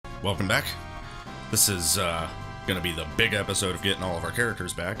welcome back. This is gonna be the big episode of getting all of our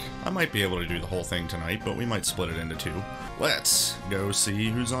characters back. I might be able to do the whole thing tonight, but we might split it into two. Let's go see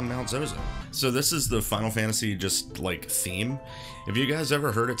who's on Mount Zozo. So this is the Final Fantasy just like theme. If you guys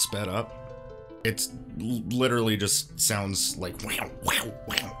ever heard it sped up, it's literally just sounds like wow, wow,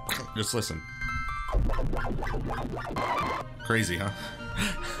 wow, wow. Just listen. Crazy, huh?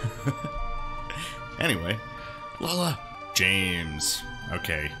 Anyway, Lala. James.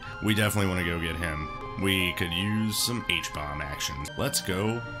 Okay, we definitely want to go get him. We could use some H-bomb action. Let's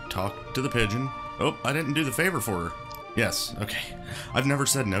go talk to the pigeon. Oh, I didn't do the favor for her. Yes, okay. I've never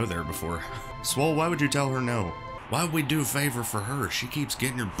said no there before. Swole, why would you tell her no? Why would we do a favor for her? She keeps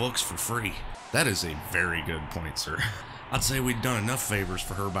getting your books for free. That is a very good point, sir. I'd say we'd done enough favors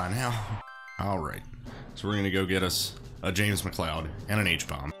for her by now. Alright, so we're gonna go get us a James McCloud and an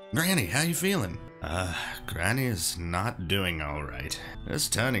H-bomb. Granny, how you feeling? Granny is not doing alright. This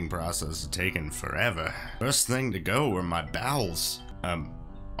turning process is taking forever. First thing to go were my bowels.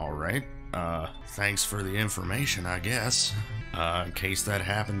 Alright. Thanks for the information, I guess. In case that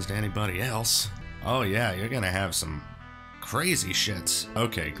happens to anybody else. Oh yeah, you're gonna have some crazy shits.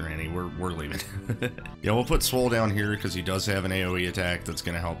 Okay, Granny, we're leaving. Yeah, we'll put Swole down here because he does have an AoE attack that's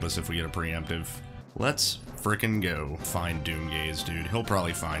gonna help us if we get a preemptive. Let's frickin' go find Doomgaze, dude. He'll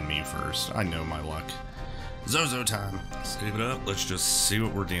probably find me first. I know my luck. Zozo time. Save it up. Let's just see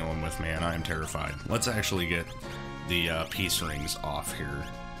what we're dealing with, man. I am terrified. Let's actually get the peace rings off here.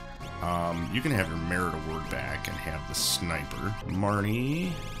 You can have your merit award back and have the sniper.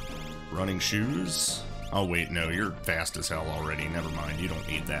 Marnie. Running shoes. Oh, wait, no. You're fast as hell already. Never mind. You don't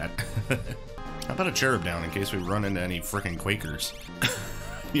need that. How about a cherub down in case we run into any frickin' Quakers?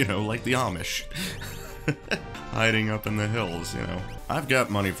 You know, like the Amish. Hiding up in the hills, you know. I've got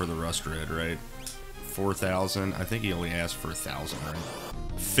money for the Rust Red, right? 4,000. I think he only asked for 1,000, right?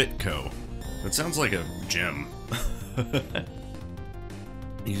 Fitco. That sounds like a gym.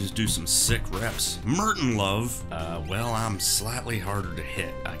 You just do some sick reps. Merton Love. Well, I'm slightly harder to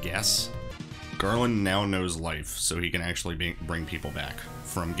hit, I guess. Garland now knows life, so he can actually bring people back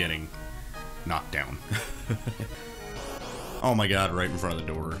from getting knocked down. Oh my god, right in front of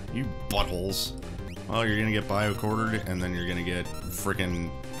the door. You buttholes. Well, you're gonna get bio-quartered, and then you're gonna get frickin'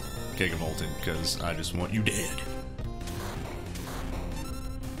 gigavolted, because I just want you dead.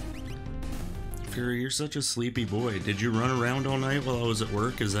 Fury, you're such a sleepy boy. Did you run around all night while I was at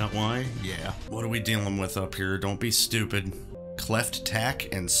work? Is that why? Yeah. What are we dealing with up here? Don't be stupid. Cleft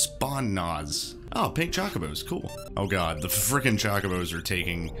Tack and Spawn Noz. Oh, pink chocobos. Cool. Oh god, the frickin' chocobos are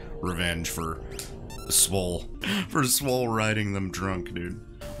taking revenge for Swole. For Swole riding them drunk, dude.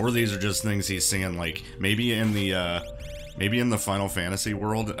 Or these are just things he's seeing, like, maybe in the Final Fantasy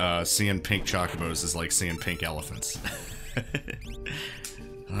world, seeing pink chocobos is like seeing pink elephants.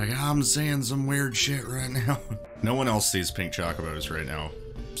 Like, I'm seeing some weird shit right now. No one else sees pink chocobos right now.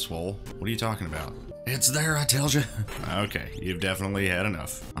 Swole, what are you talking about? It's there, I tell you. Okay, you've definitely had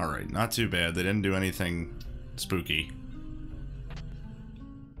enough. Alright, not too bad. They didn't do anything spooky.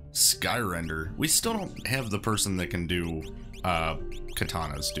 Skyrender. We still don't have the person that can do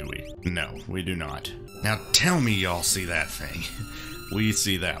katanas, do we? No, we do not. Now tell me y'all see that thing. We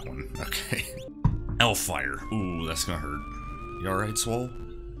see that one. Okay. Elfire. Ooh, that's gonna hurt. You alright, Swole?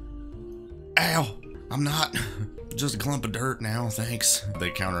 Ow! I'm not. Just a clump of dirt now, thanks. They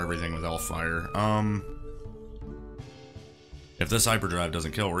counter everything with Elfire. If this hyperdrive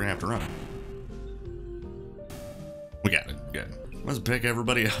doesn't kill, we're gonna have to run. We got it. Good. Let's pick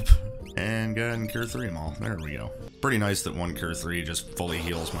everybody up and go ahead and cure 3 them all. There we go. Pretty nice that one cure 3 just fully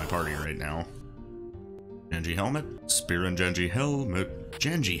heals my party right now. Genji Helmet. Spear and Genji Helmet.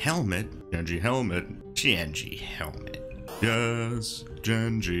 Genji Helmet. Genji Helmet. Genji Helmet. Yes,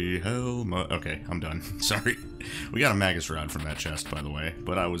 Genji Helmet. Okay, I'm done. Sorry. We got a Magus Rod from that chest, by the way,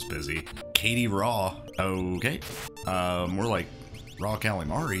 but I was busy. Katie Raw. Okay. More like Raw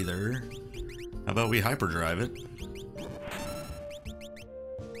Calamari there. How about we hyperdrive it?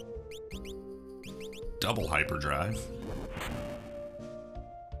 Double hyperdrive.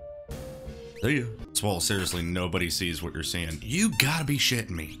 See ya. Swole, seriously, nobody sees what you're seeing. You gotta be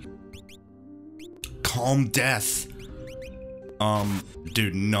shitting me. Calm death.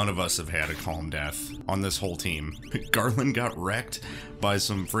 Dude, none of us have had a calm death on this whole team. Garland got wrecked by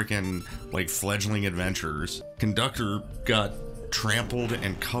some freaking, like, fledgling adventurers. Conductor got trampled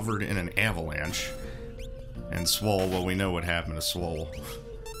and covered in an avalanche. And Swole, well, we know what happened to Swole.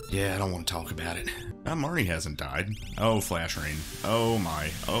 Yeah, I don't want to talk about it. Marnie hasn't died. Oh, Flash Rain. Oh my.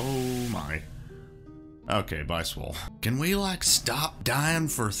 Oh my. Okay, bye, Swole. Can we, like, stop dying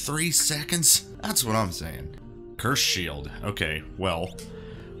for 3 seconds? That's what I'm saying. Curse Shield. Okay, well,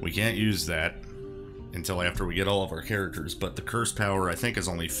 We can't use that until after we get all of our characters, but the curse power I think is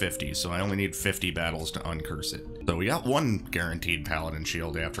only 50, so I only need 50 battles to uncurse it. So we got one guaranteed paladin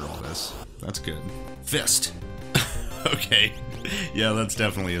shield after all this. That's good. Fist. Okay. Yeah, that's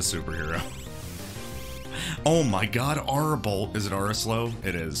definitely a superhero. Oh my god, Aura Bolt. Is it Aura Slow?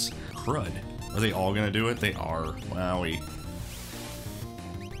 It is. Crud. Are they all gonna do it? They are. Wowie.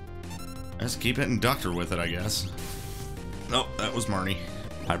 Let's keep hitting Ductor with it, I guess. Oh, that was Marnie.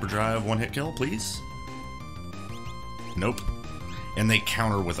 Hyperdrive, one hit kill, please. Nope. And they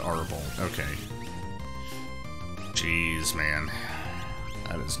counter with Aura Bolt. Okay. Jeez, man.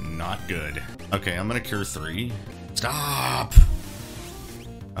 That is not good. Okay, I'm gonna cure 3. Stop!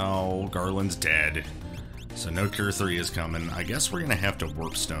 Oh, Garland's dead. So no cure 3 is coming. I guess we're gonna have to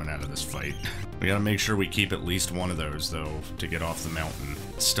Warp Stone out of this fight. We gotta make sure we keep at least one of those, though, to get off the mountain.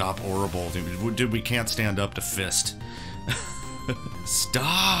 Stop Aura Bolting. Dude, we can't stand up to Fist.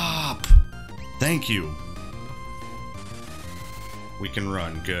 Stop! Thank you. We can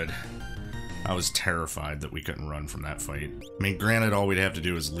run. Good. I was terrified that we couldn't run from that fight. I mean, granted, all we'd have to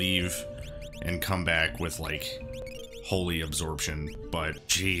do is leave and come back with, like, Holy Absorption, but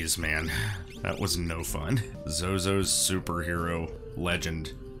jeez, man, that was no fun. Zozo's superhero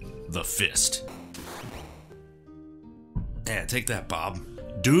legend, the Fist. Yeah, take that, Bob.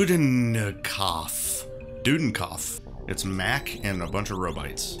 Dudenkopf. Dudenkopf. It's Mac and a bunch of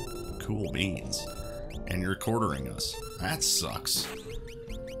robites. Cool beans. And you're quartering us. That sucks.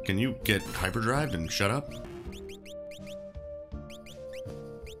 Can you get hyperdrived and shut up?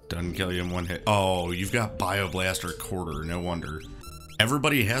 Doesn't kill you in one hit. Oh, you've got Bioblaster Quarter, no wonder.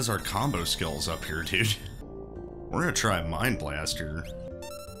 Everybody has our combo skills up here, dude. We're gonna try Mind Blast here.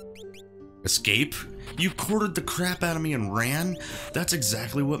 Escape? You quartered the crap out of me and ran? That's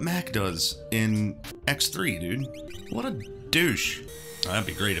exactly what Mac does in X3, dude. What a douche. That'd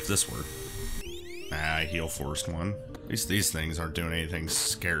be great if this were. Ah, I heal forced one. At least these things aren't doing anything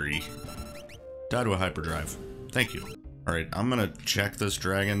scary. Die to a hyperdrive. Thank you. Alright, I'm gonna check this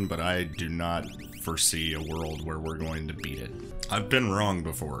dragon, but I do not foresee a world where we're going to beat it. I've been wrong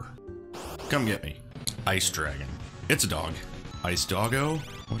before. Come get me. Ice dragon. It's a dog. Ice doggo?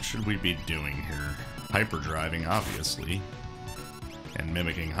 What should we be doing here? Hyperdriving, obviously. And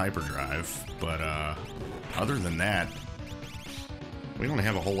mimicking hyperdrive, but other than that, we don't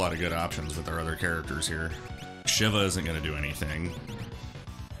have a whole lot of good options with our other characters here. Shiva isn't going to do anything.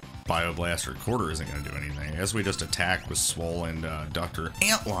 Bioblaster Quarter isn't going to do anything. I guess we just attack with Swole and Dr.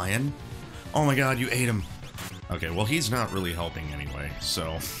 Antlion. Oh my god, you ate him. Okay, well he's not really helping anyway,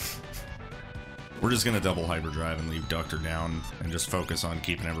 so we're just going to double hyperdrive and leave Ductor down and just focus on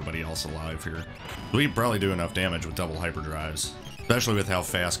keeping everybody else alive here. We probably do enough damage with double hyperdrives, especially with how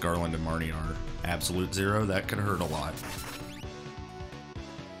fast Garland and Marnie are. Absolute Zero, that could hurt a lot.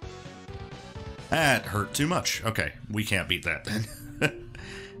 That hurt too much. Okay, we can't beat that then.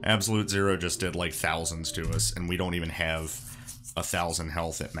 Absolute Zero just did like thousands to us, and we don't even have 1,000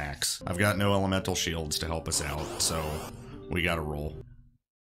 health at max. I've got no elemental shields to help us out, so we gotta roll.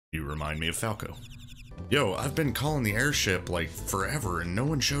 You remind me of Falco. Yo, I've been calling the airship like forever and no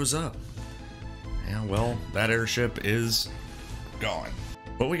one shows up. Yeah, well, that airship is gone.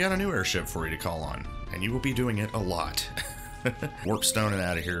 But we got a new airship for you to call on, and you will be doing it a lot. Warp Stone and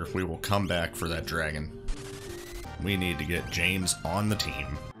out of here. We will come back for that dragon. We need to get James on the team.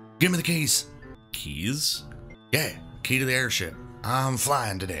 Give me the keys. Keys? Yeah, key to the airship. I'm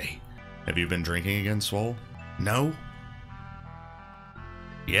flying today. Have you been drinking again, Swole? No?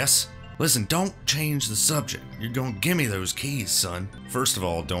 Yes? Listen, don't change the subject. You're gonna give me those keys, son. First of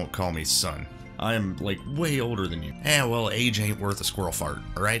all, don't call me son. I am, like, way older than you. Eh, well, age ain't worth a squirrel fart,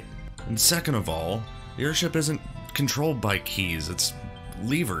 alright? And second of all, the airship isn't controlled by keys, it's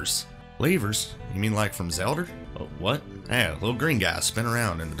levers. Levers? You mean like from Zelda? Oh, what? Yeah, little green guy spin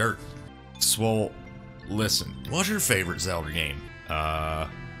around in the dirt. Swole, listen, what's your favorite Zelda game?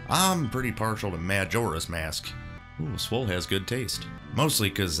 I'm pretty partial to Majora's Mask. Ooh, Swole has good taste. Mostly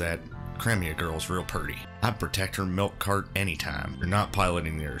because that Cremia girl's real pretty. I'd protect her milk cart anytime. You're not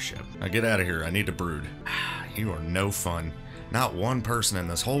piloting the airship. Now get out of here, I need to brood. You are no fun. Not one person in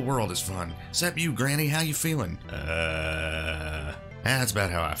this whole world is fun. Except you, Granny, how you feeling? That's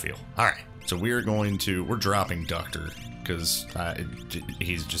about how I feel. Alright, so we're dropping Ductor, because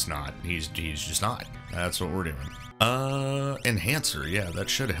he's just not. He's just not. That's what we're doing. Enhancer, yeah, that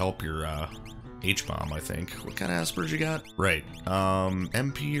should help your, H-bomb, I think. What kind of aspers you got? Right,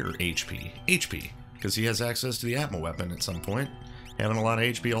 MP or HP? HP, because he has access to the Atma weapon at some point. Having a lot of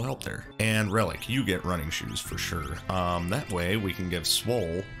HP will help there. And Relic, you get running shoes for sure. That way we can give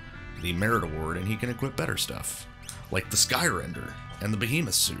Swole the merit award and he can equip better stuff. Like the Skyrender. and the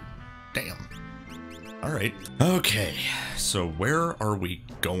behemoth suit. Damn. Alright. Okay, so where are we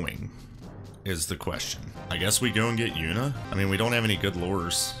going is the question. I guess we go and get Yuna? I mean, we don't have any good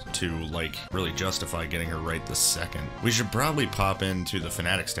lures to, like, really justify getting her right this second. We should probably pop into the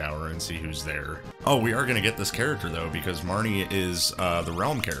Fanatics Tower and see who's there. Oh, we are gonna get this character, though, because Marnie is the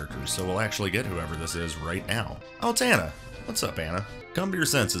Realm character, so we'll actually get whoever this is right now. Oh, it's Anna. What's up, Anna? Come to your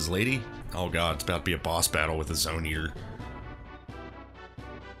senses, lady. Oh god, it's about to be a boss battle with a Zone Eater.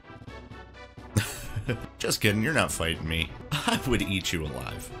 Just kidding, you're not fighting me. I would eat you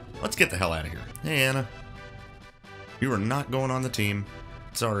alive. Let's get the hell out of here. Hey, Anna. You are not going on the team.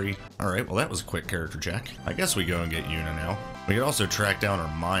 Sorry. Alright, well that was a quick character check. I guess we go and get Yuna now. We could also track down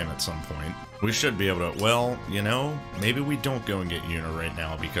our mime at some point. We should be able to, well, you know, maybe we don't go and get Yuna right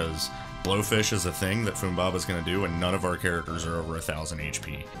now because Blowfish is a thing that Fumbaba's gonna do and none of our characters are over 1000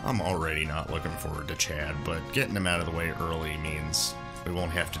 HP. I'm already not looking forward to Chad, but getting him out of the way early means we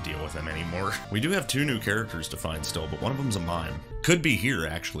won't have to deal with him anymore. We do have 2 new characters to find still, but one of them's a mime. Could be here,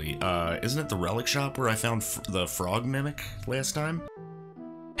 actually. Isn't it the relic shop where I found the frog mimic last time?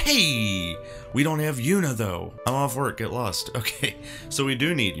 Hey! We don't have Yuna, though. I'm off work, get lost. Okay, so we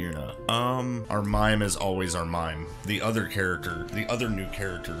do need Yuna. Our mime is always our mime. The other new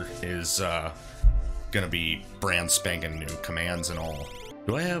character is, gonna be brand spanking new, commands and all.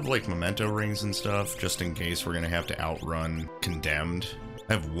 Do I have, like, memento rings and stuff, just in case we're gonna have to outrun Condemned?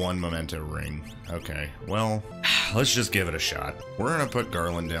 I have 1 memento ring. Okay, well, let's just give it a shot. We're gonna put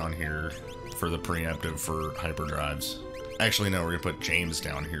Garland down here for the preemptive for hyperdrives. Actually, no, we're gonna put James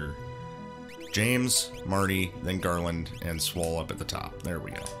down here. James, Marty, then Garland, and Swole up at the top. There we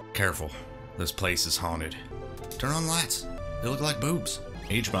go. Careful, this place is haunted. Turn on lights. They look like boobs.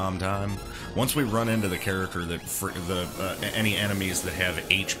 H-bomb time. Once we run into the character that any enemies that have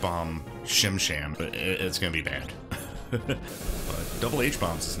H-bomb shim-sham, it's gonna be bad. But double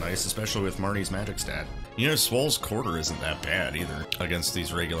H-bombs is nice, especially with Marnie's magic stat. You know, Swole's quarter isn't that bad either against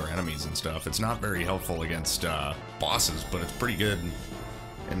these regular enemies and stuff. It's not very helpful against bosses, but it's pretty good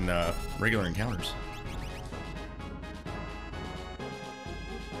in regular encounters.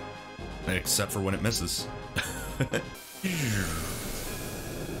 Except for when it misses.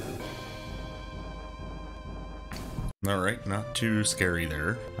 Alright, not too scary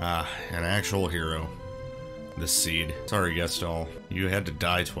there. Ah, an actual hero. The Seed. Sorry, Gestall. You had to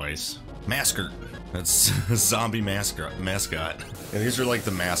die twice. Masker. That's a zombie mascot. Yeah, these are like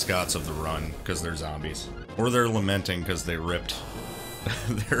the mascots of the run, because they're zombies. Or they're lamenting because they ripped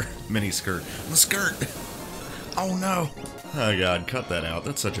their mini skirt. The skirt! Oh no! Oh god, cut that out.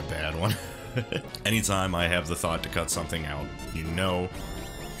 That's such a bad one. Anytime I have the thought to cut something out, you know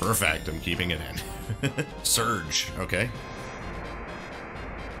for a fact I'm keeping it in. Surge, okay.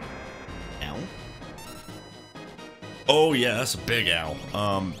 Ow. Oh yeah, that's a big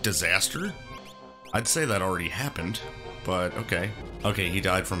ow. Disaster? I'd say that already happened, but okay. Okay, he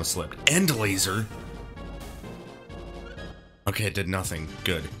died from a slip. End laser? Okay, it did nothing.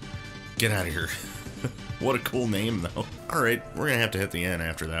 Good. Get out of here. What a cool name, though. Alright, we're gonna have to hit the end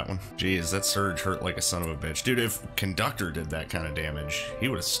after that one. Jeez, that surge hurt like a son of a bitch. Dude, if Conductor did that kind of damage, he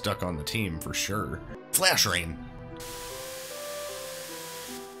would have stuck on the team for sure. Flash Rain!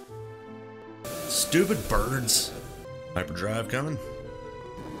 Stupid birds! Hyperdrive coming.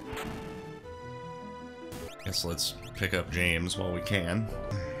 Guess let's pick up James while we can.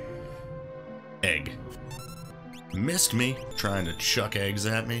 Egg. Missed me, trying to chuck eggs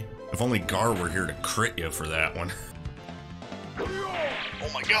at me. If only Gar were here to crit you for that one.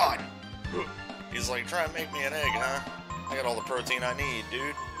 Oh my god! He's like, try and make me an egg, huh? I got all the protein I need,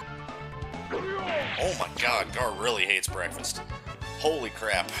 dude. Oh my god, Gar really hates breakfast. Holy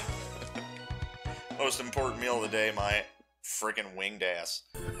crap. Most important meal of the day, my frickin' winged ass.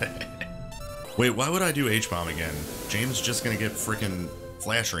 Wait, why would I do H-bomb again? James is just gonna get frickin'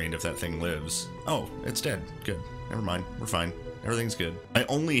 flash rained if that thing lives. Oh, it's dead. Good. Never mind. We're fine. Everything's good. I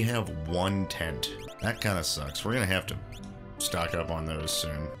only have 1 tent. That kind of sucks. We're gonna have to stock up on those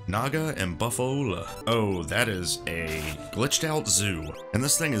soon. Naga and Buffola. Oh, that is a glitched out zoo. And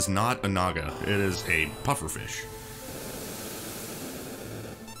this thing is not a Naga. It is a pufferfish.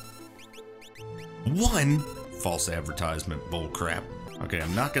 1? False advertisement bullcrap. Okay,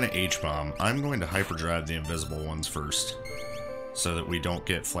 I'm not gonna H-bomb. I'm going to hyperdrive the invisible ones first, so that we don't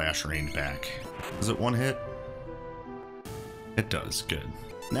get flash rained back. Is it 1 hit? It does, good.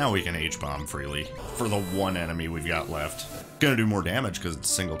 Now we can H-bomb freely for the 1 enemy we've got left. Gonna do more damage because it's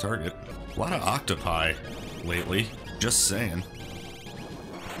a single target. A lot of octopi lately, just saying.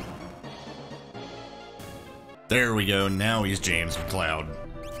 There we go, now he's James McCloud.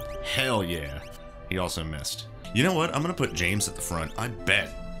 Hell yeah. He also missed. You know what? I'm gonna put James at the front.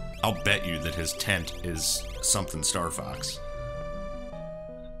 I'll bet you that his tent is something Star Fox.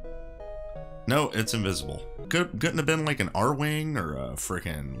 No, it's invisible. Couldn't have been like an R-Wing or a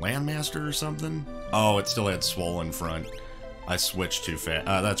frickin' Landmaster or something? Oh, it still had Swole in front. I switched too fast.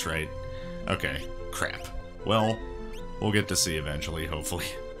 That's right. Okay, crap. Well, we'll get to see eventually, hopefully.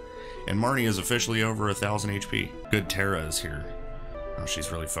 And Marnie is officially over 1,000 HP. Good Terra is here. Oh,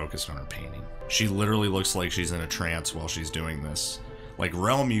 she's really focused on her painting. She literally looks like she's in a trance while she's doing this. Like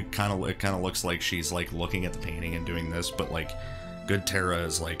Realm, it kind of looks like she's like looking at the painting and doing this, but like Good Terra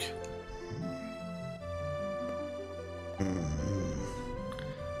is like...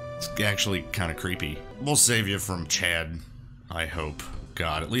 It's actually kind of creepy. We'll save you from Chad, I hope.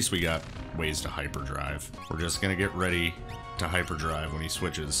 God, at least we got ways to hyperdrive. We're just gonna get ready to hyperdrive when he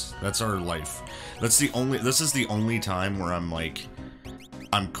switches. That's our life. This is the only time where I'm like,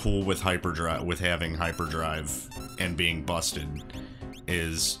 I'm cool with hyperdrive, with having hyperdrive and being busted,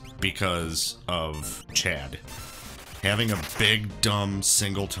 is because of Chad. Having a big, dumb,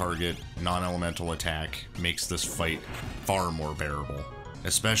 single target, non-elemental attack makes this fight far more bearable.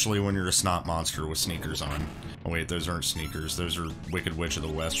 Especially when you're a snot monster with sneakers on. Oh wait, those aren't sneakers, those are Wicked Witch of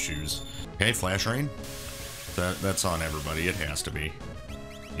the West shoes. Okay, Flash Rain? That's on everybody, it has to be.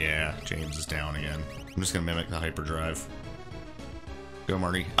 Yeah, James is down again. I'm just gonna mimic the hyperdrive. Go,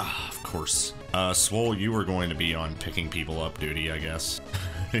 Marty. Ah, of course. Swole, you are going to be on picking people up duty, I guess.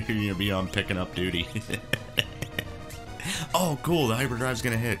 You're gonna be on picking up duty. Oh, cool, the hyperdrive's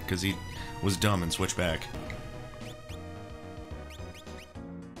gonna hit, because he was dumb and switched back.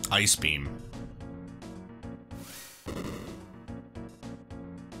 Ice Beam.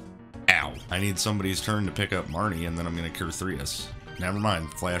 Ow. I need somebody's turn to pick up Marnie, and then I'm gonna Cure 3 us. Never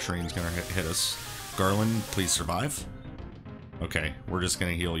mind, Flash Rain's gonna hit us. Garland, please survive. Okay, we're just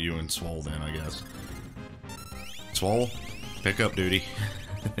gonna heal you and Swole then, I guess. Swole, pick up duty.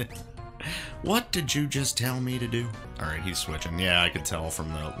 What did you just tell me to do? Alright, he's switching. Yeah, I could tell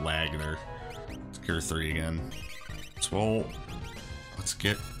from the lag there. Let's Cure 3 again. Swole, let's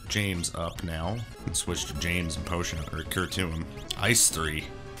get James up now. And switch to James and Potion, or Cure 2 him. Ice 3.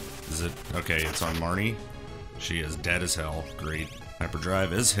 Is it? Okay, it's on Marnie. She is dead as hell. Great.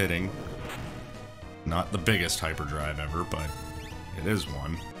 Hyperdrive is hitting. Not the biggest hyperdrive ever, but it is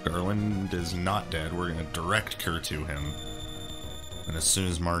one. Garland is not dead. We're gonna direct Cure 2 him. And as soon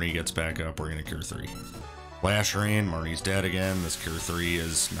as Marnie gets back up, we're gonna Cure 3. Flash Rain, Marnie's dead again. This Cure 3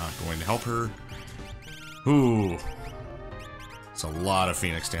 is not going to help her. Ooh. It's a lot of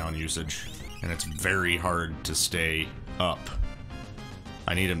Phoenix Down usage. And it's very hard to stay up.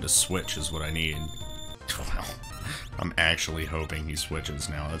 I need him to switch is what I need. Well, I'm actually hoping he switches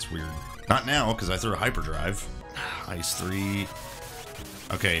now. That's weird. Not now, because I threw a hyperdrive. Ice 3.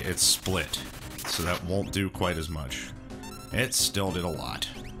 Okay, it's split. So that won't do quite as much. It still did a lot.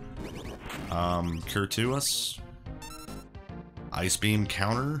 Cure 2 us. Ice Beam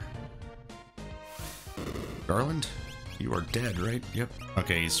counter. Garland, you are dead, right? Yep.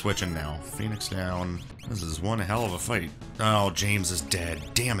 Okay, he's switching now. Phoenix down. This is one hell of a fight. Oh, James is dead.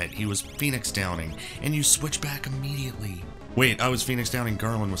 Damn it, he was Phoenix downing. And you switch back immediately. Wait, I was Phoenix downing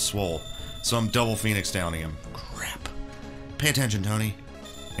Garland with Swole. So I'm double Phoenix downing him. Crap. Pay attention, Tony.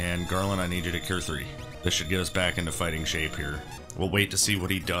 And Garland, I need you to Cure 3. This should get us back into fighting shape here. We'll wait to see what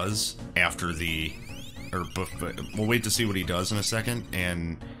he does after the... we'll wait to see what he does in a second,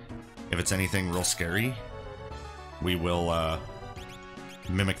 and if it's anything real scary, we will,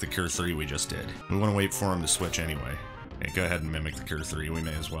 mimic the Cure 3 we just did. We want to wait for him to switch anyway. Okay, go ahead and mimic the Cure 3, we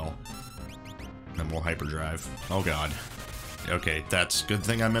may as well. Then we'll hyperdrive. Oh god. Okay, that's good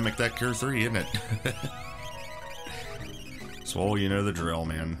thing I mimicked that Cure 3, isn't it? Swole, you know the drill,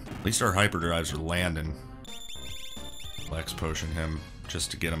 man. At least our hyperdrives are landing. X Potion him,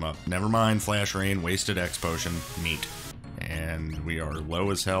 just to get him up. Never mind, Flash Rain, wasted X Potion. Neat. And we are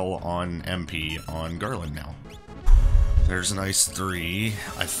low as hell on MP on Garland now. There's an Ice 3.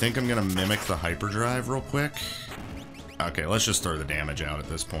 I think I'm gonna mimic the hyperdrive real quick. Okay, let's just throw the damage out at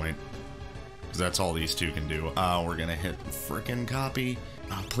this point. Because that's all these two can do. Oh, we're gonna hit frickin' copy.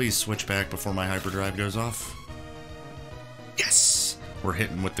 Oh, please switch back before my hyperdrive goes off. Yes! We're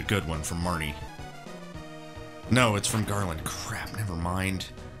hitting with the good one from Marnie. No, it's from Garland. Crap, never mind.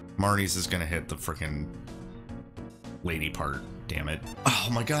 Marnie's is gonna hit the frickin' lady part. Damn it. Oh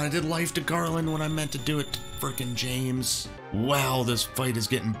my god, I did life to Garland when I meant to do it to frickin' James. Wow, this fight is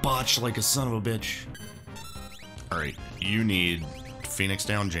getting botched like a son of a bitch. Alright, you need Phoenix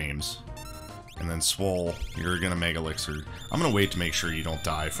down James. And then Swole, you're gonna Mega Elixir. I'm gonna wait to make sure you don't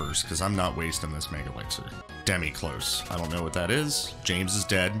die first, because I'm not wasting this Mega Elixir. demi-close. I don't know what that is. James is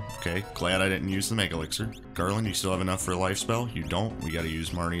dead. Okay, glad I didn't use the Mega Elixir. Garland, you still have enough for a life spell? You don't. We gotta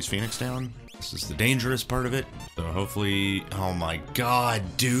use Marnie's Phoenix down. This is the dangerous part of it. So hopefully... Oh my god,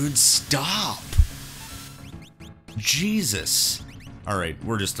 dude, stop! Jesus! Alright,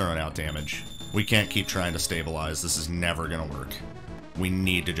 we're just throwing out damage. We can't keep trying to stabilize. This is never gonna work. We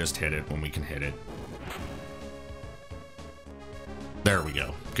need to just hit it when we can hit it. There we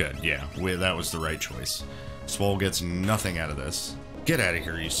go. Good, yeah. That was the right choice. Swole gets nothing out of this. Get out of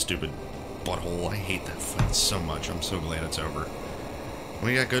here, you stupid butthole. I hate that fight so much. I'm so glad it's over.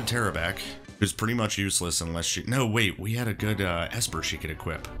 We got good Terra back, who's pretty much useless unless she... No, wait, we had a good Esper she could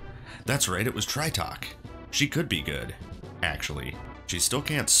equip. That's right, it was Tritok. She could be good, actually. She still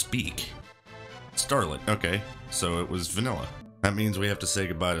can't speak. Starlet, okay. So it was Vanilla. That means we have to say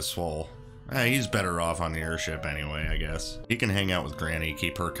goodbye to Swole. He's better off on the airship anyway, I guess. He can hang out with Granny,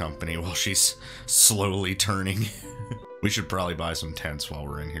 keep her company while she's slowly turning. We should probably buy some tents while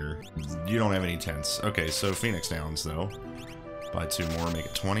we're in here. You don't have any tents. Okay, so Phoenix Downs, though. Buy 2 more, make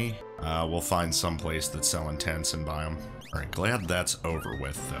it 20. We'll find some place that's selling tents and buy them. Alright, glad that's over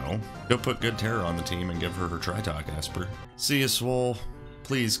with, though. Go put good Terror on the team and give her her Tritok Esper. See ya, Swole.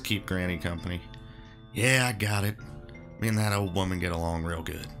 Please keep Granny company. Yeah, I got it. Me and that old woman get along real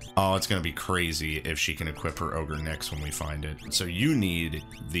good. Oh, it's gonna be crazy if she can equip her Ogre Nyx when we find it. So you need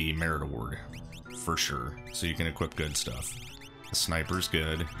the Merit Award, for sure, so you can equip good stuff. The Sniper's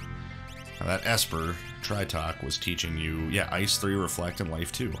good. Now that Esper, Tritok, was teaching you, yeah, Ice 3, Reflect, and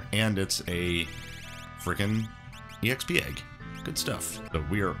Life 2. And it's a frickin' EXP egg. Good stuff. So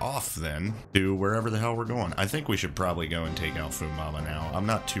we are off then to wherever the hell we're going. I think we should probably go and take out Fumama now. I'm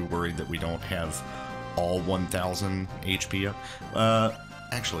not too worried that we don't have all 1,000 HP up.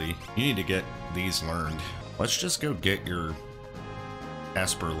 Actually, you need to get these learned. Let's just go get your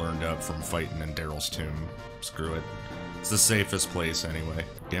Esper learned up from fighting in Daryl's tomb. Screw it. It's the safest place anyway.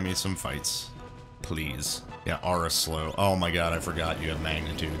 Give me some fights. Please. Yeah, Aura slow. Oh my god, I forgot you have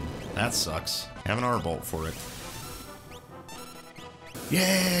Magnitude. That sucks. Have an Aura Bolt for it.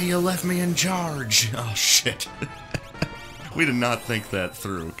 Yeah, you left me in charge. Oh shit. We did not think that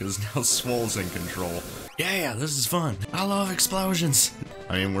through, because now Swole's in control. Yeah, this is fun. I love explosions.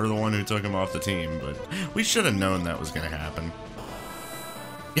 I mean, we're the one who took him off the team, but we should have known that was going to happen.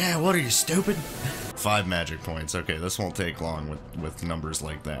 Yeah, what are you, stupid? 5 magic points. Okay, this won't take long with numbers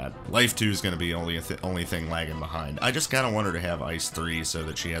like that. Life 2 is going to be only thing lagging behind. I just kind of want her to have Ice 3 so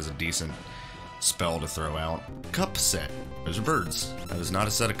that she has a decent spell to throw out. Cup set. Those are birds. That is not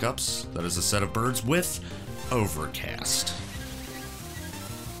a set of cups. That is a set of birds with Overcast.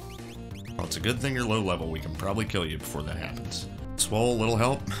 Well, it's a good thing you're low level. We can probably kill you before that happens. Swole, little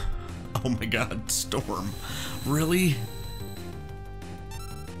help. Oh my god, Storm. Really?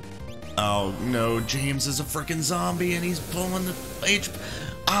 Oh no, James is a freaking zombie and he's pulling the H.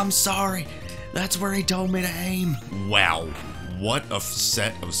 I'm sorry. That's where he told me to aim. Wow. What a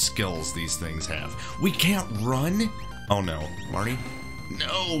set of skills these things have. We can't run? Oh no. Marnie?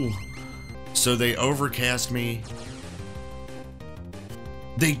 No. So they overcast me.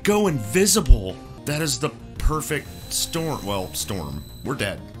 They go invisible. That is the perfect storm. Well, storm. We're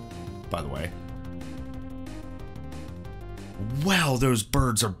dead, by the way. Wow, those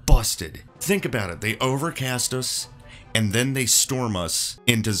birds are busted. Think about it. They overcast us, and then they storm us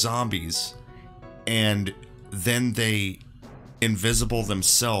into zombies, and then they invisible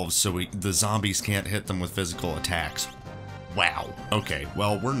themselves so the zombies can't hit them with physical attacks. Wow. Okay,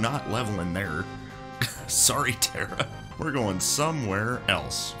 well, we're not leveling there. Sorry, Terra. We're going somewhere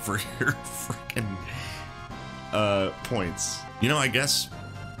else for your freaking points. You know, I guess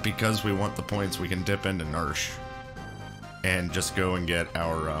because we want the points, we can dip into Nersh and just go and get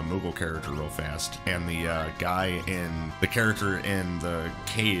our Moogle character real fast. And the the character in the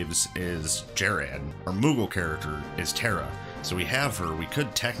caves is Jarad. Our Moogle character is Terra. So we have her. We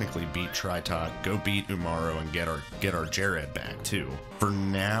could technically beat Tritok, go beat Umaro, and get our Jarad back too. For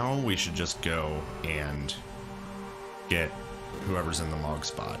now, we should just go and get whoever's in the log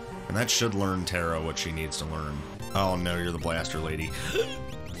spot. And that should learn Terra what she needs to learn. Oh no, you're the blaster lady.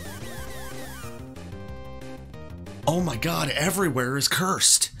 Oh my god, everywhere is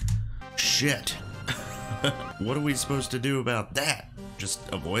cursed. Shit. What are we supposed to do about that? Just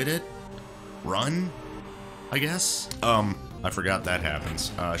avoid it? Run? I guess? I forgot that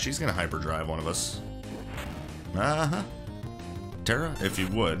happens. She's gonna hyperdrive one of us. Uh-huh. Terra, if you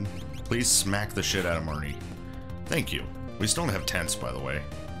would, please smack the shit out of Marnie. Thank you. We still don't have tents, by the way.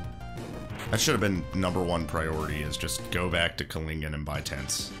 That should have been #1 priority, is just go back to Kalingen and buy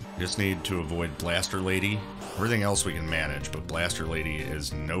tents. Just need to avoid Blaster Lady. Everything else we can manage, but Blaster Lady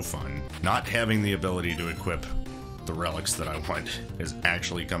is no fun. Not having the ability to equip the relics that I want is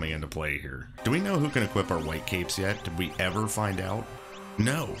actually coming into play here. Do we know who can equip our white capes yet? Did we ever find out?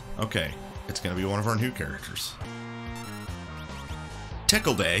 No. Okay. It's gonna be one of our new characters.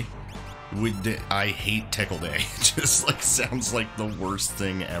 Tickle Day. I hate Tickle Day. It just like sounds like the worst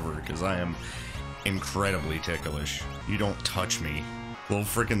thing ever, because I am incredibly ticklish. You don't touch me. Little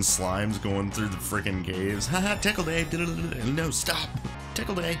freaking slimes going through the freaking caves. Haha, Tickle Day. No, stop.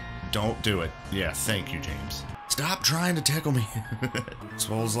 Tickle Day. Don't do it. Yeah, thank you, James. Stop trying to tickle me.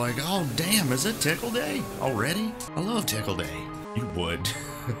 Swole's like, oh damn, is it Tickle Day already? I love Tickle Day. You would.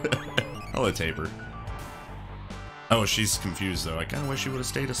 Hello, Taper. Oh, she's confused though. I kinda wish she would've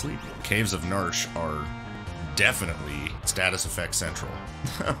stayed asleep. Caves of Narsh are definitely status effect central.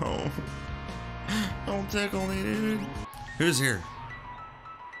 No. Don't tickle me, dude. Who's here?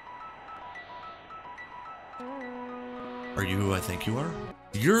 Are you who I think you are?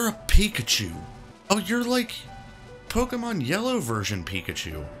 You're a Pikachu. Oh, you're like Pokemon Yellow version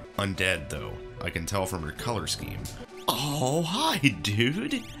Pikachu. Undead though. I can tell from your color scheme. Oh, hi,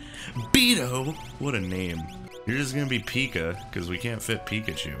 dude. Beto. What a name. You're just gonna be Pika, because we can't fit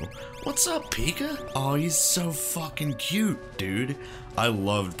Pikachu. What's up, Pika? Oh, he's so fucking cute, dude. I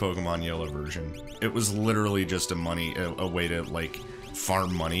loved Pokemon Yellow version. It was literally just a way to, like,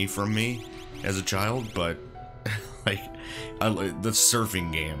 farm money from me as a child, but, like, the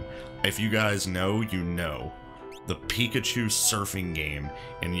surfing game. If you guys know, you know. The Pikachu surfing game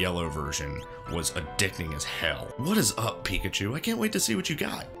in Yellow version was addicting as hell. What is up, Pikachu? I can't wait to see what you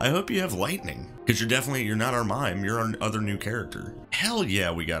got. I hope you have lightning, because you're not our mime, you're our other new character. Hell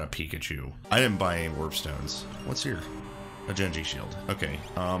yeah, we got a Pikachu. I didn't buy any warp stones. What's here? A Genji shield. Okay,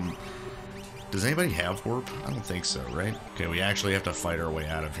 does anybody have warp? I don't think so, right? Okay, we actually have to fight our way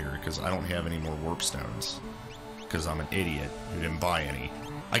out of here, because I don't have any more warp stones. Because I'm an idiot who didn't buy any.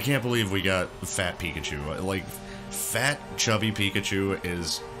 I can't believe we got fat Pikachu. Like, fat, chubby Pikachu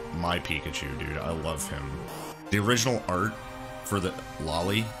is my Pikachu, dude. I love him. The original art for the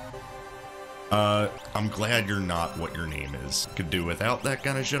Lolly, I'm glad you're not what your name is. Could do without that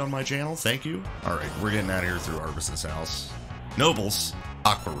kind of shit on my channel, thank you. Alright, we're getting out of here through Arbus's house. Nobles,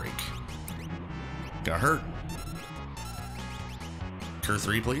 Aqua Rake. Got hurt. Cure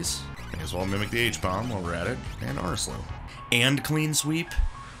 3, please. May as well mimic the H-Bomb while we're at it, and Arslow. And Clean Sweep.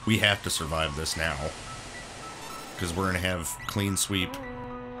 We have to survive this now, because we're going to have Clean Sweep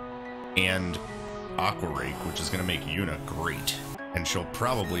and Aqua Rake, which is going to make Yuna great. And she'll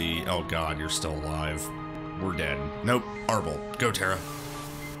probably... Oh god, you're still alive. We're dead. Nope. Arbolt. Go, Terra.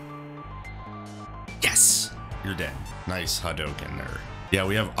 Yes! You're dead. Nice Hadouken there. Yeah,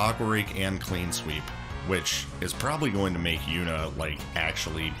 we have Aqua Rake and Clean Sweep, which is probably going to make Yuna, like,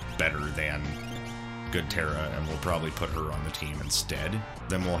 actually better than good Terra, and we'll probably put her on the team instead.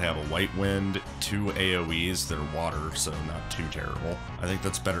 Then we'll have a White Wind, 2 AoEs that are water, so not too terrible. I think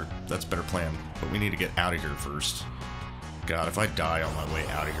that's better plan, but we need to get out of here first. God, if I die on my way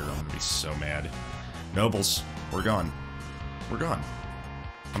out of here, I'm gonna be so mad. Nobles, we're gone. We're gone.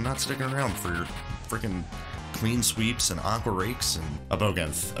 I'm not sticking around for your freaking Clean Sweeps and Aqua Rakes and a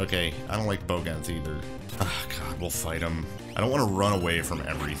Bogenth. Okay, I don't like Bogenth either. Oh god, we'll fight him. I don't want to run away from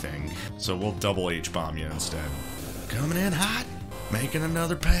everything, so we'll double H-Bomb you instead. Coming in hot, making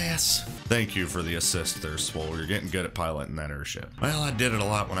another pass. Thank you for the assist there, Swole. You're getting good at piloting that airship. Well, I did it a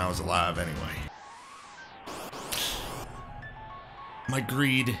lot when I was alive anyway. My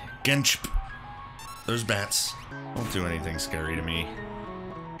greed. Genshp. There's bats. Don't do anything scary to me.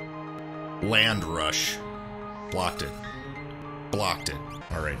 Land Rush. Blocked it. Blocked it.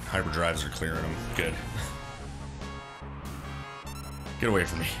 Alright, hyperdrives are clearing them. Good. Get away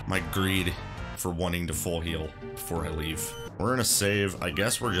from me. My greed for wanting to full heal before I leave. We're gonna save. I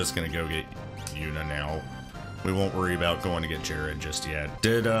guess we're just gonna go get Yuna now. We won't worry about going to get Jared just yet.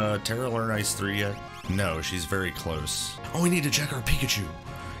 Did Terra learn Ice 3 yet? No, she's very close. Oh, we need to check our Pikachu.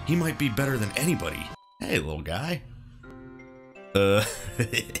 He might be better than anybody. Hey, little guy.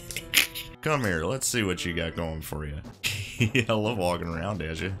 Come here, let's see what you got going for you. I love walking around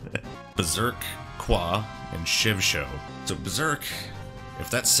as you. Berserk, Qua, and Shiv Show. So Berserk,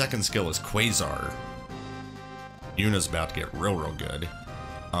 if that second skill is Quasar, Yuna's about to get real good.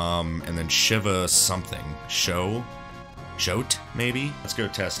 And then Shiva something. Show? Shote, maybe? Let's go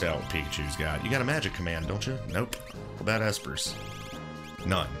test out what Pikachu's got. You got a magic command, don't you? Nope. What about Espers?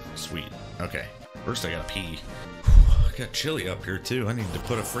 None. Sweet. Okay. First I gotta pee. I got chilly up here too. I need to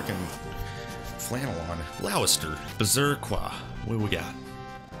put a freaking flannel on. Lowister. Berserk Qua. What do we got?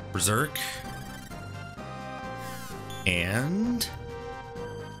 Berserk. And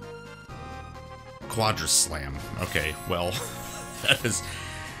Quadra Slam. Okay, well, that is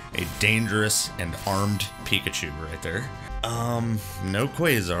a dangerous and armed Pikachu right there. No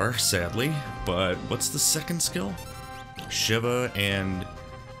Quasar, sadly, but what's the second skill? Shiva and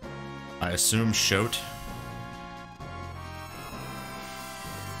I assume Shote.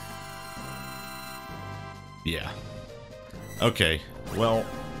 Yeah. Okay, well,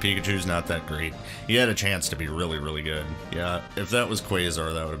 Pikachu's not that great. He had a chance to be really, really good. Yeah, if that was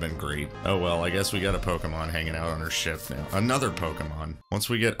Quasar, that would have been great. Oh well, I guess we got a Pokemon hanging out on our ship now. Another Pokemon. Once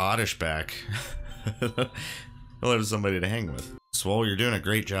we get Oddish back, we'll have somebody to hang with. Swole, you're doing a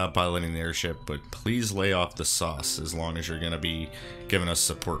great job piloting the airship, but please lay off the sauce as long as you're gonna be giving us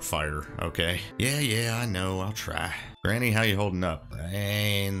support fire, okay? Yeah, I know, I'll try. Granny, how you holding up?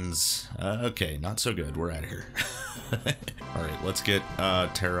 Brains. Okay, not so good, we're out of here. Alright, let's get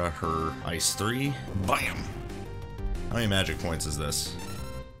Terra her Ice 3. Bam! How many magic points is this?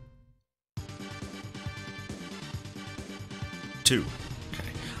 2. Okay.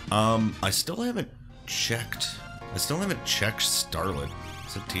 I still haven't checked Starlet.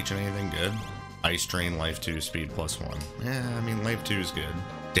 Is it teaching anything good? Ice Drain, Life 2, Speed +1. Yeah, I mean, Life 2 is good.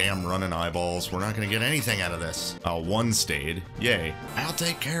 Damn running eyeballs. We're not gonna get anything out of this. 1 stayed. Yay. I'll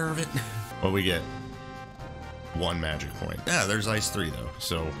take care of it. What we get? 1 magic point. Yeah, there's Ice 3 though,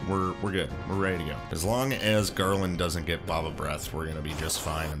 so we're good. We're ready to go. As long as Garland doesn't get Baba Breath, we're gonna be just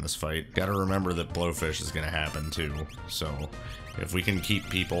fine in this fight. Gotta remember that Blowfish is gonna happen too, so if we can keep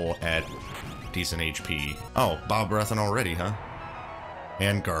people at decent HP. Oh, Baba Breath already, huh?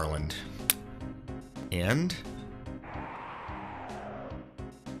 And Garland. And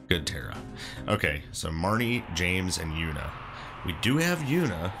good Terra. Okay, so Marnie, James, and Yuna. We do have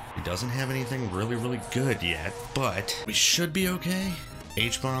Yuna. He doesn't have anything really, really good yet, but we should be okay.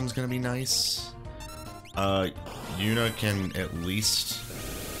 H-Bomb's gonna be nice. Yuna can at least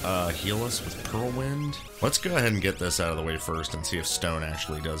heal us with Whirlwind. Let's go ahead and get this out of the way first and see if Stone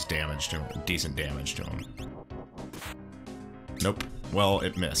actually does damage to him, decent damage to him. Nope. Well,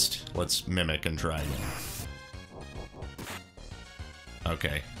 it missed. Let's Mimic and try again.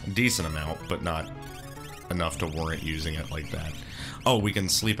 Okay, decent amount, but not enough to warrant using it like that. Oh, we can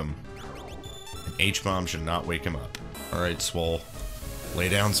sleep him. An H-Bomb should not wake him up. Alright, Swole. Lay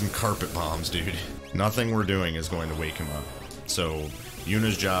down some carpet bombs, dude. Nothing we're doing is going to wake him up. So,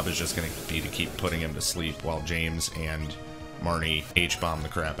 Yuna's job is just going to be to keep putting him to sleep while James and Marnie H-Bomb the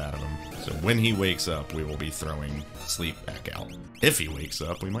crap out of him. So when he wakes up, we will be throwing sleep back out. If he wakes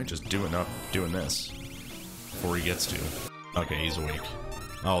up, we might just do enough doing this before he gets to. Okay, he's awake.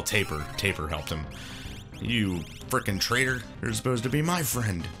 Oh, Taper helped him. You frickin' traitor. You're supposed to be my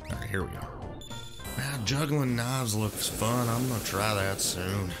friend. Alright, here we go. Juggling knives looks fun. I'm gonna try that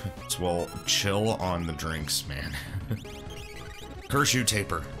soon. Well, chill on the drinks, man. Curse you,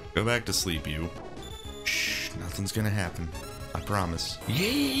 Taper. Go back to sleep, you. Shh, nothing's gonna happen. I promise.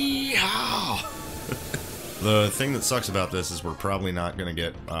 Yeehaw! The thing that sucks about this is we're probably not gonna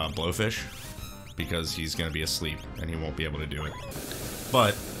get Blowfish, because he's gonna be asleep and he won't be able to do it.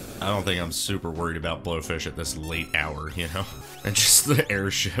 But I don't think I'm super worried about Blowfish at this late hour, you know? And just the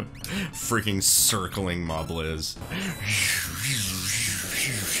airship freaking circling Mobliz.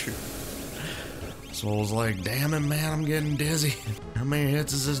 Soul's like, damn it, man, I'm getting dizzy. How many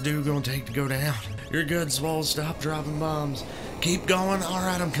hits is this dude gonna take to go down? You're good, Swole. Stop dropping bombs. Keep going.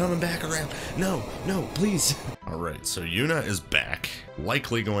 Alright, I'm coming back around. No, please. Alright, so Yuna is back.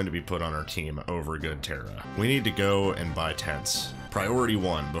 Likely going to be put on our team over good Terra. We need to go and buy tents. Priority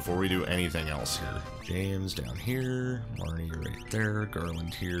 1 before we do anything else here. James down here. Marnie right there.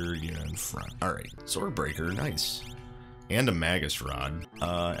 Garland here. Yuna in front. Alright, Swordbreaker. Nice. And a Magus Rod.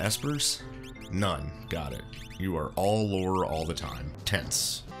 Espers? None. Got it. You are all lore all the time.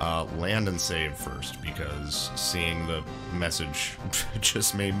 Tense. Land and save first, because seeing the message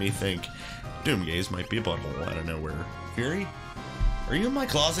just made me think Doomgaze might be a butthole out of nowhere. Fury? Are you in my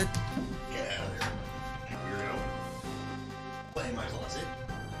closet? Yeah, weirdo. Play in my closet.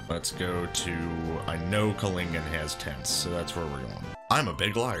 Let's go to... I know Kalingan has tents, so that's where we're going. I'm a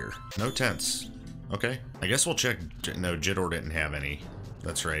big liar. No tents. Okay. I guess we'll check... No, Jidor didn't have any.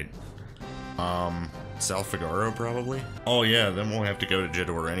 That's right. South Figaro, probably? Oh yeah, then we'll have to go to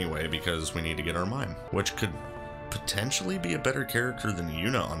Jidor anyway, because we need to get our mime. Which could potentially be a better character than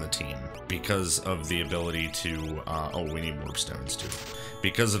Yuna on the team, because of the ability to, oh, we need warp stones too.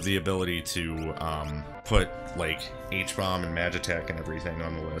 Because of the ability to, put, like, H-Bomb and Magitek and everything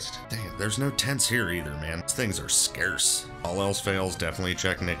on the list. Dang it, there's no tents here either, man. These things are scarce. All else fails, definitely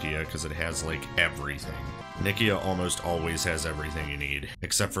check Nikia, because it has, like, everything. Nikia almost always has everything you need,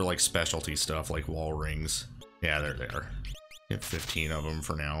 except for like specialty stuff like wall rings. Yeah, there they are. Get 15 of them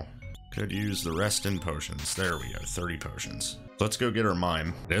for now. Could use the rest in potions. There we go, 30 potions. Let's go get our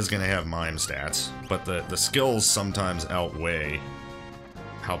mime. It is gonna have mime stats, but the skills sometimes outweigh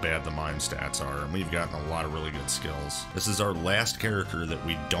how bad the mime stats are, and we've gotten a lot of really good skills. This is our last character that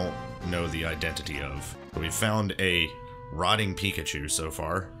we don't know the identity of. We found a rotting Pikachu so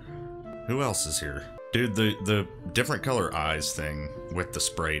far. Who else is here? Dude, the different color eyes thing with the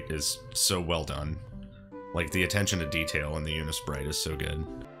sprite is so well done. Like, the attention to detail in the Unisprite is so good.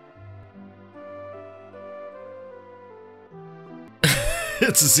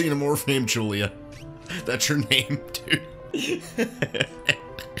 It's a xenomorph named Julia. That's your name, dude.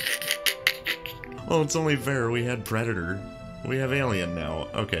 Well, it's only fair. We had Predator. We have Alien now.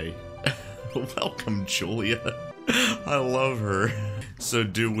 Okay. Welcome, Julia. I love her. So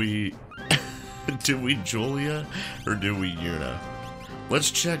do we Julia or do we Yuna? Let's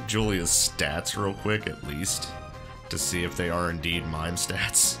check Julia's stats real quick at least to see if they are indeed mime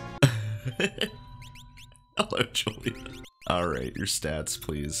stats. Hello, Julia. Alright, your stats,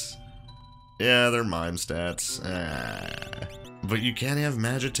 please. Yeah, they're mime stats. But you can have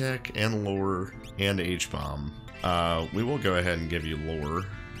Magitech and Lore and H-Bomb. We will go ahead and give you Lore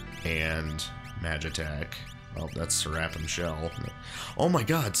and Magitech. Oh, that's Seraphim Shell. Oh my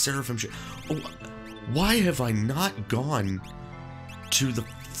god, Seraphim Shell. Oh, why have I not gone to the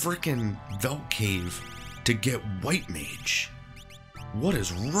frickin' Velt Cave to get White Mage? What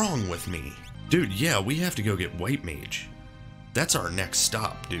is wrong with me? Dude, yeah, we have to go get White Mage. That's our next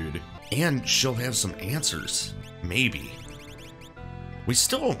stop, dude. And she'll have some answers. Maybe. We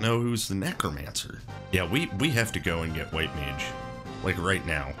still don't know who's the Necromancer. Yeah, we have to go and get White Mage. Like, right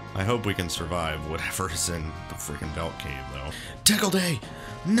now. I hope we can survive whatever is in the freaking Belt Cave, though. Tickle Day!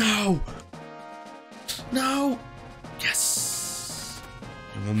 No! No! Yes!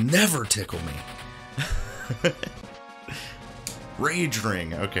 You will never tickle me. Rage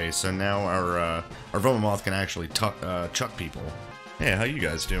Ring. Okay, so now our Vomamoth can actually chuck people. Hey, how you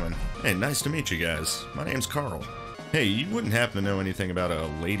guys doing? Hey, nice to meet you guys. My name's Carl. Hey, you wouldn't happen to know anything about a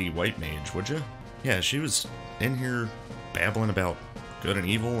Lady White Mage, would you? Yeah, she was in here babbling about good and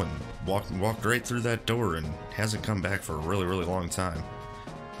evil and walked right through that door and hasn't come back for a really, really long time.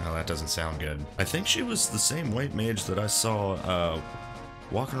 Oh, that doesn't sound good. I think she was the same White Mage that I saw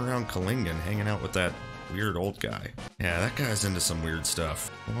walking around Kalingen hanging out with that weird old guy. Yeah, that guy's into some weird stuff.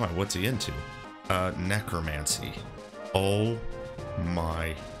 Why, what's he into? Necromancy. Oh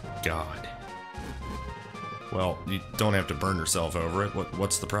my god. Well, you don't have to burn yourself over it.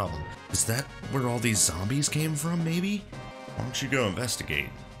 What's the problem? Is that where all these zombies came from, maybe? Why don't you go investigate?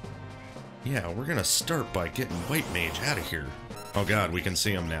 Yeah, we're gonna start by getting White Mage out of here. Oh god, we can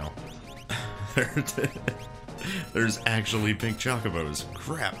see him now. There's actually pink chocobos.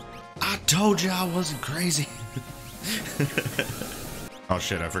 Crap. I told you I wasn't crazy. Oh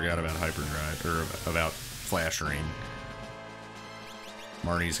shit, I forgot about Hyperdrive, or about Flash Ring.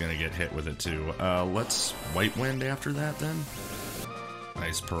 Marnie's gonna get hit with it too. Let's White Wind after that then.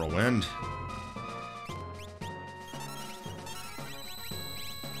 Nice Pearl Wind.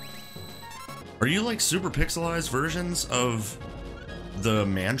 Are you like super pixelized versions of the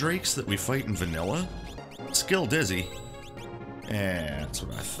mandrakes that we fight in vanilla? Skill Dizzy. That's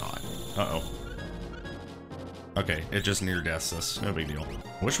what I thought. Uh-oh. Okay, it just near deaths us. No big deal.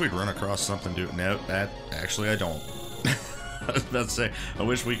 Wish we'd run across something doing... No, actually I don't. I was about to say, I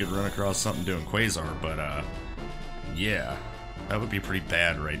wish we could run across something doing Quasar, but, yeah. That would be pretty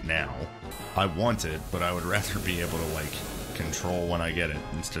bad right now. I want it, but I would rather be able to, like, control when I get it,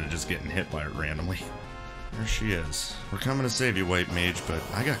 instead of just getting hit by it randomly. There she is. We're coming to save you, White Mage, but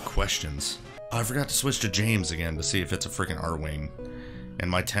I got questions. Oh, I forgot to switch to James again to see if it's a freaking R-Wing.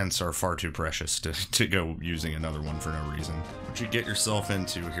 And my tents are far too precious to go using another one for no reason. What'd you get yourself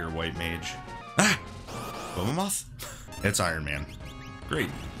into here, White Mage? Ah! Bobamoth? It's Iron Man. Great.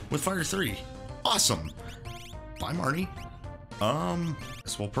 With Fire 3. Awesome! Bye, Marnie.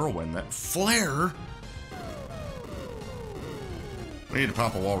 Guess we'll Pearl Wind that. Flare? We need to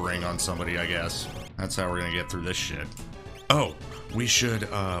pop a wall ring on somebody, I guess. That's how we're gonna get through this shit. Oh, we should,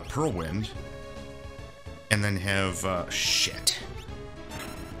 Pearl Wind. And then have, shit.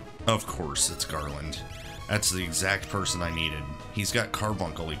 Of course, it's Garland. That's the exact person I needed. He's got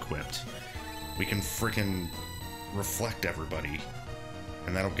Carbuncle equipped. We can frickin' reflect everybody.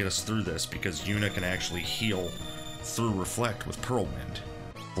 And that'll get us through this, because Yuna can actually heal through Reflect with Pearl Wind.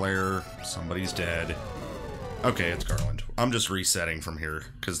 Flare, somebody's dead. Okay, it's Garland. I'm just resetting from here,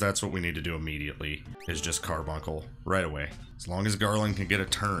 because that's what we need to do immediately, is just Carbuncle right away. As long as Garland can get a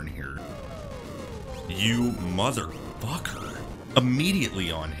turn here. You motherfucker.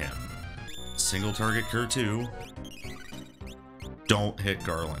 Immediately on him. Single target cure 2. Don't hit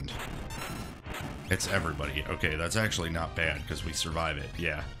Garland. It's everybody. Okay, that's actually not bad because we survive it.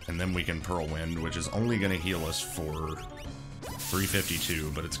 Yeah. And then we can Pearl Wind, which is only going to heal us for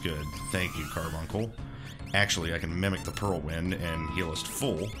 352, but it's good. Thank you, Carbuncle. Actually, I can mimic the Pearl Wind and heal us to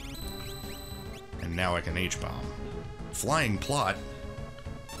full. And now I can H-Bomb. Flying Plot.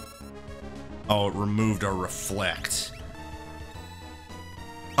 Oh, it removed our Reflect.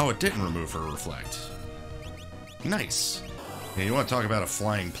 Oh, it didn't remove her Reflect. Nice. Yeah, you want to talk about a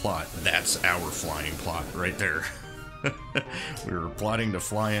flying plot? That's our flying plot right there. We were plotting to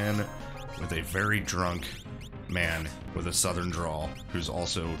fly in with a very drunk man with a southern drawl who's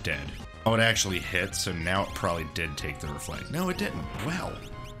also dead. Oh, it actually hit, so now it probably did take the Reflect. No, it didn't. Well.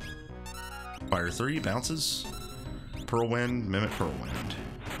 Fire 3, bounces. Pearl Wind, Mimic Pearl Wind.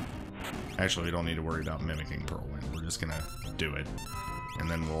 Actually, we don't need to worry about mimicking Pearl Wind. We're just gonna do it. And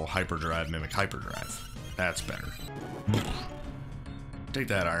then we'll Hyperdrive, Mimic Hyperdrive. That's better. Take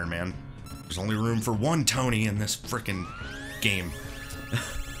that, Iron Man. There's only room for one Tony in this frickin' game.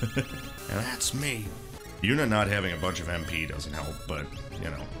 And that's me. Yuna not having a bunch of MP doesn't help, but, you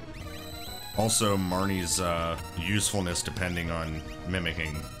know. Also, Marnie's usefulness depending on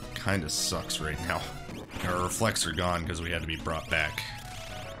mimicking kind of sucks right now. Our reflects are gone because we had to be brought back.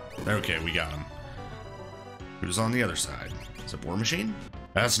 Okay, we got him. Who's on the other side? Is it War Machine?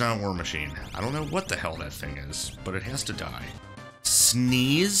 That's not War Machine. I don't know what the hell that thing is, but it has to die.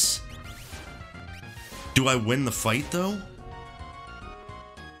 Sneeze? Do I win the fight, though?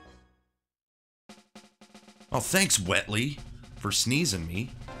 Oh, thanks, Wetley, for sneezing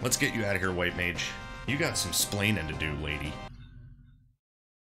me. Let's get you out of here, White Mage. You got some splaining to do, lady.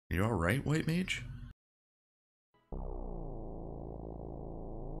 You alright, White Mage?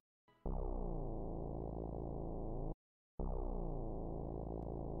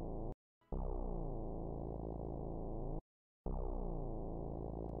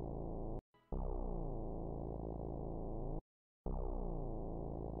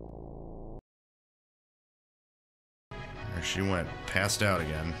 She went, passed out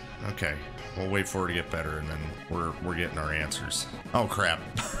again. Okay, we'll wait for her to get better, and then we're getting our answers. Oh crap!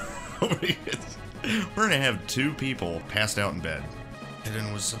 We're gonna have 2 people passed out in bed.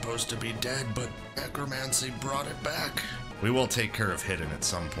 Hidden was supposed to be dead, but Necromancer brought it back. We will take care of Hidden at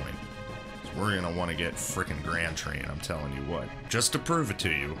some point. We're gonna want to get frickin' Grand Train, I'm telling you what. Just to prove it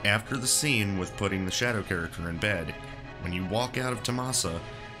to you, after the scene with putting the shadow character in bed, when you walk out of Tomasa,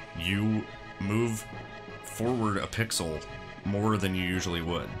 you move forward a pixel more than you usually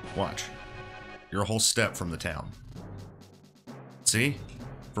would. Watch. You're a whole step from the town. See?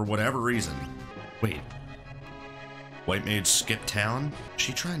 For whatever reason. Wait. White Mage skipped town? Is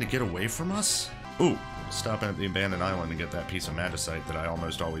she trying to get away from us? Ooh, stopping at the abandoned island and get that piece of magicite that I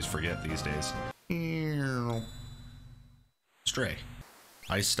almost always forget these days. Stray.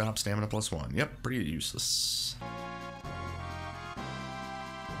 Ice stop, stamina +1. Yep, pretty useless.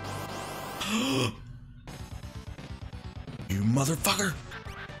 You motherfucker!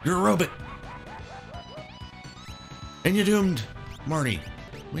 You're a robot! And you doomed Marnie.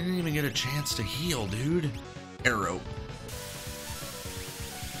 We didn't even get a chance to heal, dude. Arrow.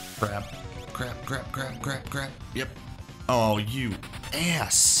 Crap. Crap, crap, crap, crap, crap. Yep. Oh, you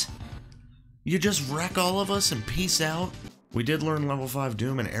ass. You just wreck all of us and peace out? We did learn level 5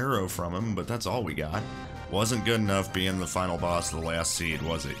 Doom and Arrow from him, but that's all we got. Wasn't good enough being the final boss of the last seed,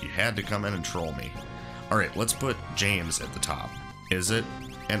 was it? You had to come in and troll me. Alright, let's put James at the top. Is it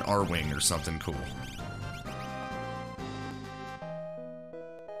an R-Wing or something cool?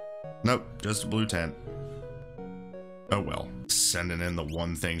 Nope, just a blue tent. Oh well. Sending in the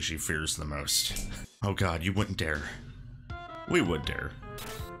one thing she fears the most. Oh god, you wouldn't dare. We would dare.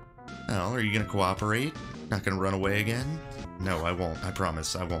 Oh, are you gonna cooperate? Not gonna run away again? No, I won't. I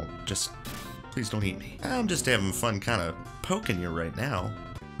promise, I won't. Just, please don't eat me. I'm just having fun kinda poking you right now.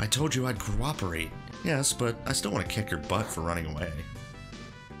 I told you I'd cooperate. Yes, but I still want to kick your butt for running away.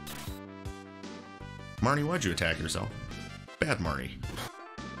 Marnie, why'd you attack yourself? Bad Marnie.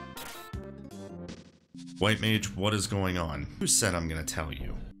 White Mage, what is going on? Who said I'm gonna tell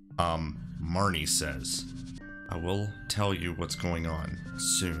you? Marnie says. I will tell you what's going on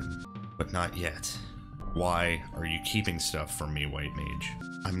soon, but not yet. Why are you keeping stuff from me, White Mage?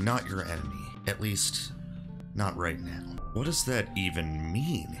 I'm not your enemy. At least, not right now. What does that even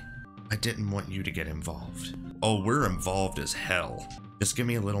mean? I didn't want you to get involved. Oh, we're involved as hell. Just give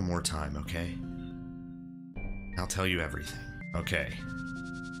me a little more time, okay? I'll tell you everything. Okay.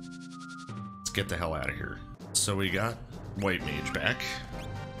 Let's get the hell out of here. So we got White Mage back.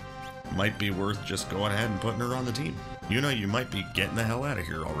 might be worth just going ahead and putting her on the team. You know, you might be getting the hell out of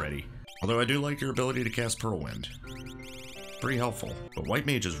here already. Although I do like your ability to cast Whirlwind. Pretty helpful. But White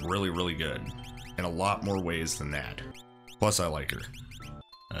Mage is really, really good. In a lot more ways than that. Plus, I like her.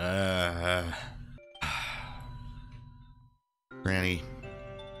 Granny,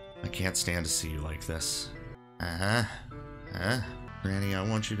 I can't stand to see you like this. Granny, I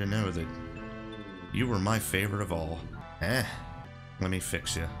want you to know that you were my favorite of all. Let me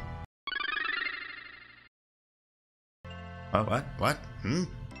fix you. Oh, what?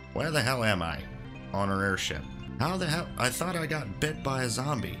 Where the hell am I? On an airship. How the hell? I thought I got bit by a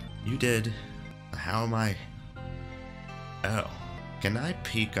zombie. You did. How am I? Oh. Can I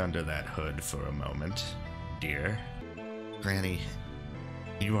peek under that hood for a moment, dear? Granny,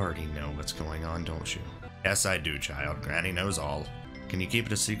 you already know what's going on, don't you? Yes, I do, child. Granny knows all. Can you keep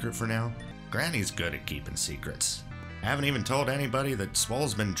it a secret for now? Granny's good at keeping secrets. I haven't even told anybody that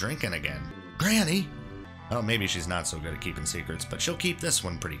Swole's been drinking again. Granny! Well, maybe she's not so good at keeping secrets, but she'll keep this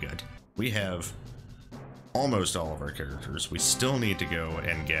one pretty good. We have almost all of our characters. We still need to go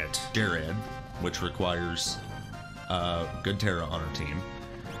and get Jared, which requires good Terra on our team.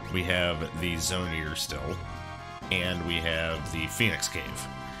 We have the Zoneer still, and we have the Phoenix Cave.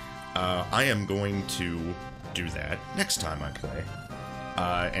 I am going to do that next time I play.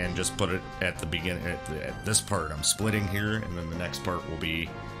 And just put it at the beginning, at this part. I'm splitting here, and then the next part will be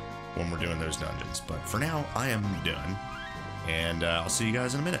when we're doing those dungeons. But for now, I am done, and I'll see you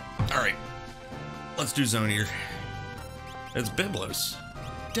guys in a minute. Alright, let's do Zoneer. It's Biblos.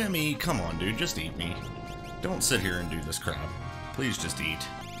 Demi, come on, dude, just eat me. Don't sit here and do this crap. Please just eat.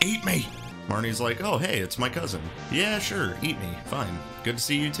 Eat me! Marnie's like, oh, hey, it's my cousin. Yeah, sure, eat me. Fine. Good to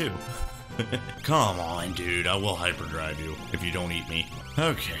see you, too. Come on, dude. I will hyperdrive you if you don't eat me.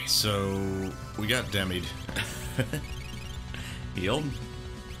 Okay, so we got demied. Healed.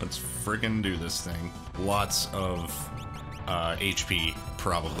 Let's friggin' do this thing. Lots of HP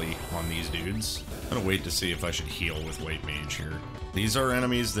probably on these dudes. I'm gonna wait to see if I should heal with White Mage here. These are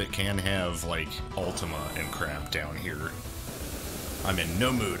enemies that can have like Ultima and crap down here. I'm in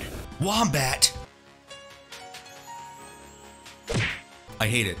no mood. Wombat! I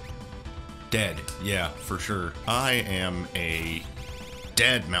hate it. Dead. Yeah, for sure. I am a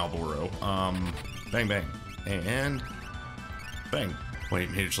dead Malboro. Bang bang. And bang.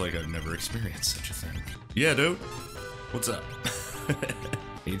 White Mage like I've never experienced such a thing. Yeah, dude. What's up?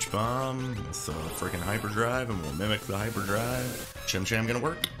 H-bomb with a freaking hyperdrive, and we'll mimic the hyperdrive. Chim Cham gonna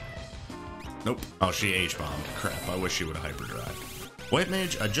work? Nope. Oh, she H-bombed. Crap, I wish she would have hyperdrive. White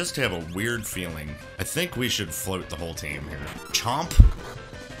Mage, I just have a weird feeling. I think we should float the whole team here. Chomp!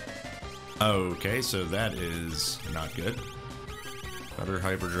 Okay, so that is not good. Another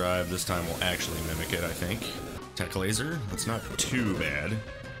hyperdrive. This time we'll actually mimic it, I think. Tech laser. That's not too bad.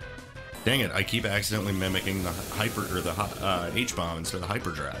 Dang it! I keep accidentally mimicking the H-bomb instead of the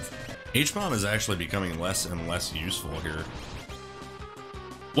hyperdrive. H-bomb is actually becoming less and less useful here.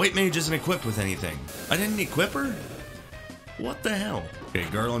 White Mage isn't equipped with anything. I didn't equip her. What the hell? Okay,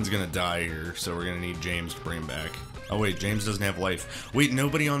 Garland's gonna die here, so we're gonna need James to bring him back. Oh wait, James doesn't have life. Wait,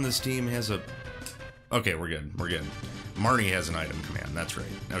 nobody on this team has a... Okay, we're good. We're good. Marnie has an item command. That's right.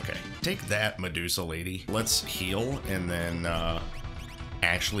 Okay. Take that, Medusa lady. Let's heal and then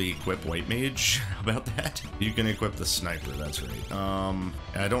actually equip White Mage. How about that? You can equip the sniper. That's right.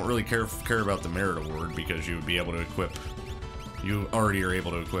 I don't really care about the merit award because you would be able to equip... You already are able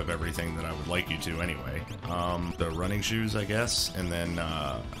to equip everything that I would like you to anyway. The running shoes, I guess, and then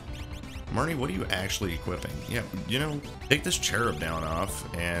Marnie, what are you actually equipping? Yeah, you know, take this cherub down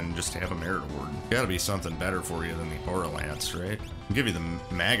off and just have a merit award. Gotta be something better for you than the Aura Lance, right? I'll give you the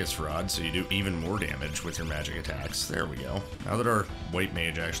Magus Rod so you do even more damage with your magic attacks. There we go. Now that our White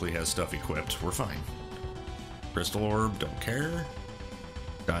Mage actually has stuff equipped, we're fine. Crystal Orb, don't care.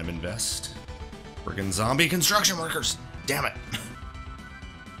 Diamond Vest. Friggin' zombie construction workers! Damn it!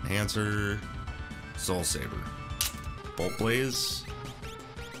 Enhancer. Soul Saber. Bolt Blaze.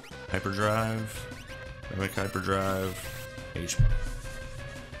 Hyperdrive. Mimic Hyperdrive. H.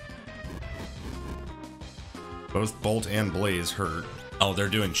 Both Bolt and Blaze hurt. Oh, they're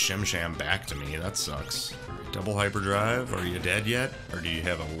doing Shim Sham back to me. That sucks. Double Hyperdrive. Are you dead yet? Or do you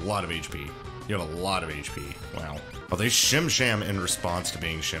have a lot of HP? You have a lot of HP. Wow. Oh, they Shim Sham in response to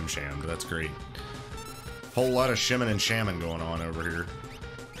being Shim Shammed. That's great. Whole lot of shimming and shamming going on over here.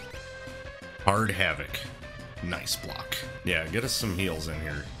 Hard Havoc. Nice block. Yeah, get us some heals in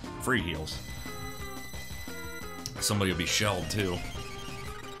here. Free heals. Somebody will be shelled too.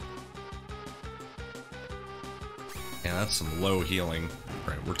 Yeah, that's some low healing.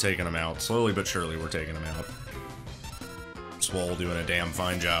 Right, we're taking them out. Slowly but surely we're taking them out. Swole doing a damn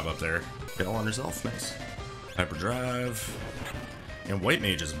fine job up there. Fell on herself, nice. Hyperdrive. And White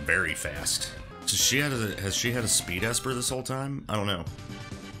Mage is very fast. So has she had a speed Esper this whole time? I don't know.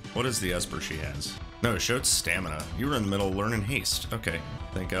 What is the Esper she has? No, it showed stamina. You were in the middle of learning haste. Okay,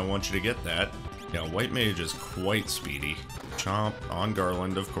 I think I want you to get that. Yeah, White Mage is quite speedy. Chomp on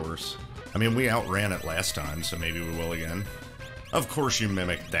Garland, of course. I mean, we outran it last time, so maybe we will again. Of course you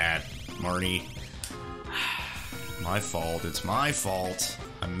mimicked that, Marnie. My fault. It's my fault.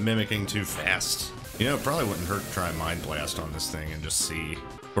 I'm mimicking too fast. You know, it probably wouldn't hurt to try Mind Blast on this thing and just see.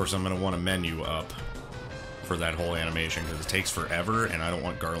 Of course, I'm going to want to menu up for that whole animation because it takes forever, and I don't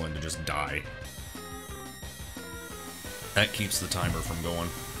want Garland to just die. That keeps the timer from going.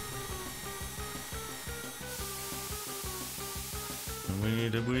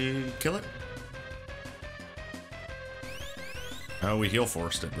 Did we kill it? Oh, we heal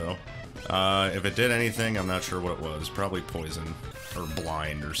forced it, though. If it did anything, I'm not sure what it was. Probably poison. Or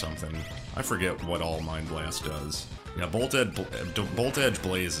blind or something. I forget what all Mind Blast does. Yeah, Bolt Edge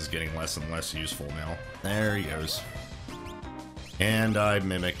Blaze is getting less and less useful now. There he goes. And I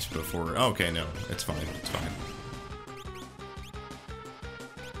mimicked before. Okay, no. It's fine. It's fine.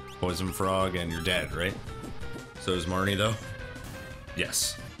 Poison Frog, and you're dead, right? So is Marnie, though?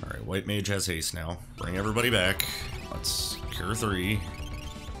 Yes. Alright, White Mage has haste now. Bring everybody back. Let's cure 3.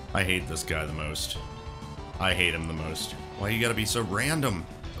 I hate this guy the most. I hate him the most. Why you gotta be so random?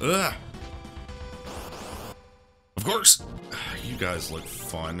 Ugh! Of course! You guys look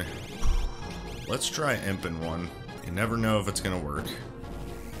fun. Let's try Impin' one. You never know if it's gonna work.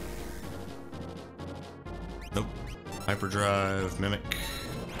 Nope. Hyperdrive, Mimic.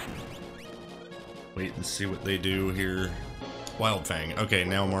 Wait and see what they do here. Wild Fang. Okay,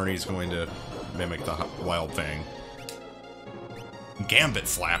 now Marnie's going to mimic the Wild Fang. Gambit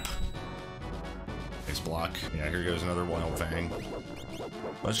Flap. Nice block. Yeah, here goes another Wild Fang.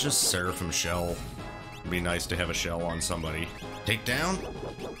 Let's just Seraphim Shell. It'd be nice to have a shell on somebody. Take down?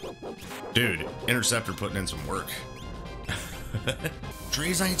 Dude, Interceptor putting in some work.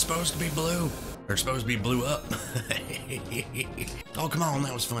 Trees ain't supposed to be blue. They're supposed to be blew up. Oh, come on,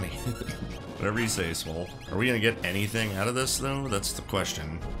 that was funny. Whatever you say, Swole. Are we gonna get anything out of this, though? That's the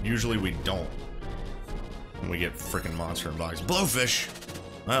question. Usually we don't. When we get frickin' monster in box. Blowfish!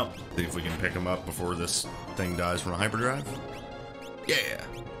 Well, see if we can pick him up before this thing dies from a hyperdrive. Yeah!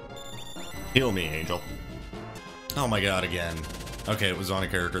 Heal me, Angel. Oh my god, again. Okay, it was on a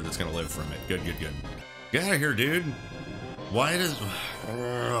character that's gonna live from it. Good, good, good. Get out of here, dude! Why does...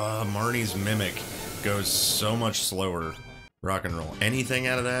 Marnie's Mimic goes so much slower. Rock and roll. Anything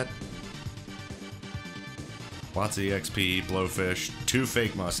out of that? Lots of EXP, Blowfish, 2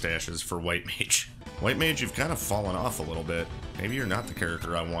 fake mustaches for White Mage. White Mage, you've kind of fallen off a little bit. Maybe you're not the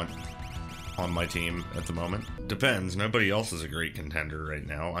character I want on my team at the moment. Depends. Nobody else is a great contender right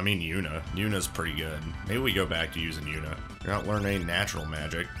now. I mean, Yuna. Yuna's pretty good. Maybe we go back to using Yuna. You're not learning any natural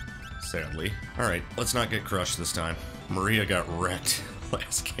magic, sadly. Alright, let's not get crushed this time. Maria got wrecked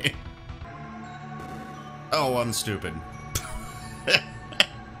last game. Oh, I'm stupid.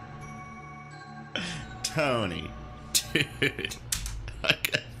 Tony. Dude.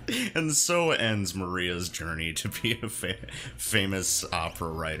 And so ends Maria's journey to be a famous opera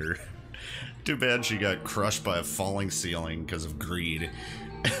writer. Too bad she got crushed by a falling ceiling because of greed.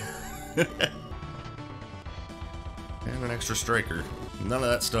 And an extra striker. None of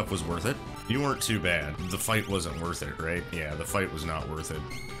that stuff was worth it. You weren't too bad. The fight wasn't worth it, right? Yeah, the fight was not worth it.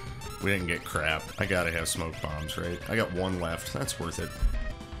 We didn't get crap. I gotta have smoke bombs, right? I got 1 left. That's worth it.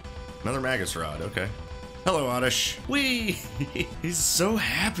 Another Magus Rod, okay. Hello, Oddish. Whee! He's so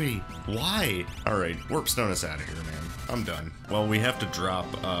happy. Why? Alright, warp stone us out of here, man. I'm done. Well, we have to drop,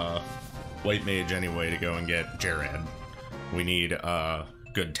 White Mage anyway to go and get Jarad. We need,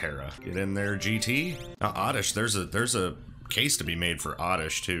 good Terra. Get in there, GT. Now, Oddish, there's a case to be made for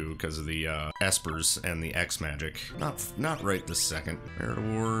Oddish, too, because of the, Espers and the X magic. Not right this second. Merit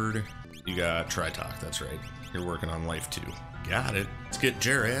Award. You got Tritalk, that's right. You're working on life, too. Got it. Let's get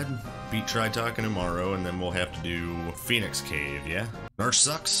Jarad, beat Tritalk and tomorrow, and then we'll have to do Phoenix Cave, yeah? Narsh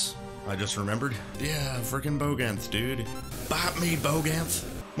sucks. I just remembered. Yeah, frickin' Boganth, dude. Bop me, Boganth.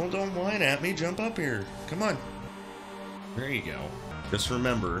 Well, don't whine at me. Jump up here. Come on. There you go. Just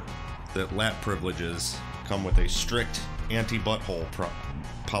remember that lap privileges come with a strict anti-butthole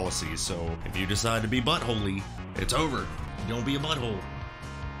policy, so if you decide to be buttholey, it's over. Don't be a butthole.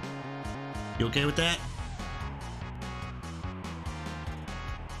 You okay with that?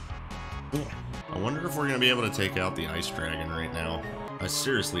 I wonder if we're going to be able to take out the Ice Dragon right now. I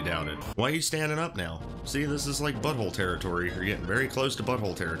seriously doubt it. Why are you standing up now? See, this is like butthole territory. You're getting very close to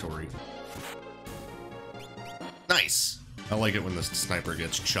butthole territory. Nice! I like it when the sniper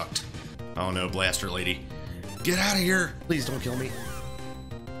gets chucked. Oh no, blaster lady. Get out of here! Please don't kill me.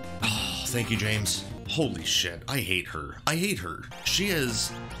 Oh, thank you, James. Holy shit, I hate her. I hate her. She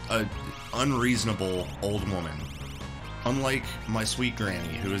is an unreasonable old woman. Unlike my sweet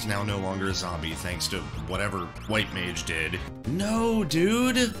granny, who is now no longer a zombie thanks to whatever White Mage did. No,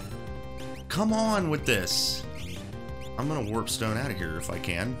 dude! Come on with this. I'm gonna warp stone out of here if I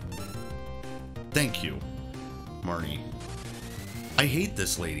can. Thank you, Marnie. I hate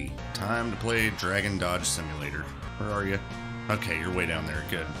this lady. Time to play Dragon Dodge Simulator. Where are you? Okay, you're way down there.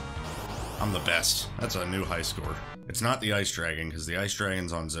 Good. I'm the best. That's a new high score. It's not the Ice Dragon, because the Ice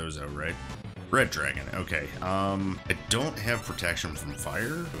Dragon's on Zozo, right? Red Dragon, okay. I don't have protection from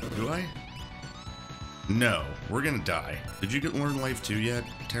fire, do I? No, we're gonna die. Did you learn Life 2 yet,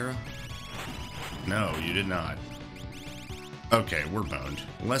 Tara? No, you did not. Okay, we're boned.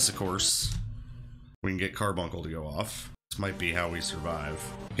 Unless, of course, we can get Carbuncle to go off. This might be how we survive.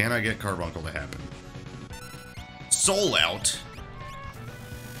 Can I get Carbuncle to happen? Soul out!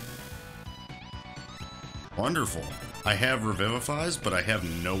 Wonderful. I have Revivifies, but I have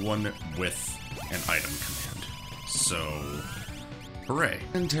no one with an item command. So, hooray.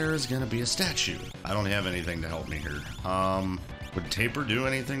 And Tara's gonna be a statue. I don't have anything to help me here. Would Taper do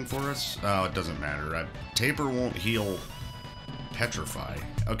anything for us? Oh, it doesn't matter. Taper won't heal Petrify.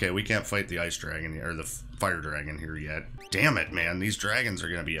 Okay, we can't fight the Ice Dragon, or the Fire Dragon here yet. Damn it, man. These dragons are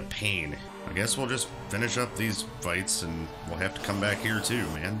gonna be a pain. I guess we'll just finish up these fights, and we'll have to come back here too,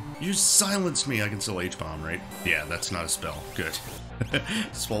 man. You silenced me! I can still H-bomb, right? Yeah, that's not a spell. Good.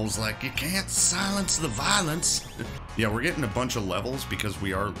 Swole's like, you can't silence the violence. Yeah, we're getting a bunch of levels because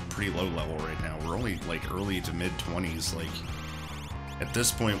we are pretty low level right now. We're only like early to mid 20s. Like, at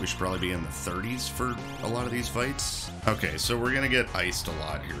this point, we should probably be in the 30s for a lot of these fights. Okay, so we're gonna get iced a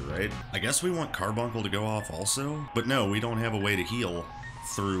lot here, right? I guess we want Carbuncle to go off also, but no, we don't have a way to heal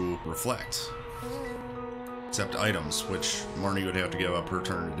through Reflect. Except items, which Marnie would have to give up her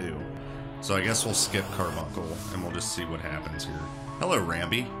turn to do. So I guess we'll skip Carbuncle, and we'll just see what happens here. Hello,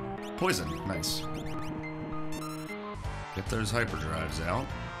 Ramby. Poison, nice. Get those hyperdrives out.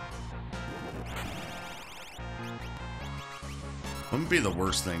 Wouldn't be the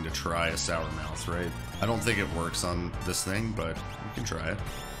worst thing to try a Sour Mouth, right? I don't think it works on this thing, but we can try it.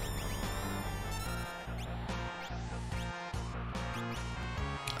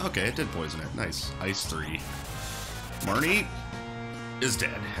 Okay, it did poison it. Nice. Ice 3. Marnie is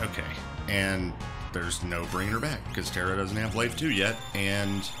dead. Okay. And there's no bringing her back, because Tara doesn't have Life 2 yet,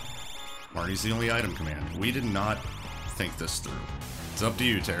 and Marnie's the only item command. We did not think this through. It's up to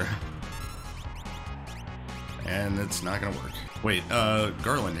you, Tara. And it's not gonna work. Wait,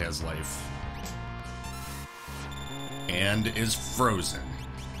 Garland has life. And is frozen.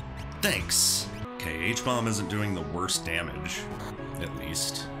 Thanks. Okay, H-Bomb isn't doing the worst damage, at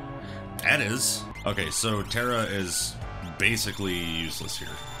least. That is. Okay, so Tara is basically useless here.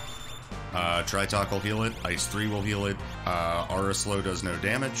 Tritalk will heal it, Ice 3 will heal it, Aura Slow does no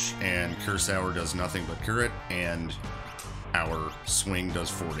damage, and Curse Hour does nothing but cure it, and our Swing does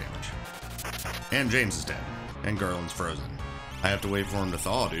 4 damage. And James is dead, and Garland's frozen. I have to wait for him to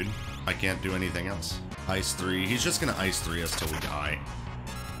thaw, dude. I can't do anything else. Ice 3, he's just gonna Ice 3 us till we die.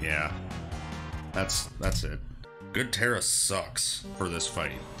 Yeah. That's it. Good Tara sucks for this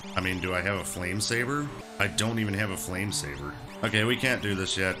fight. I mean, do I have a Flame Saber? I don't even have a Flame Saber. Okay, we can't do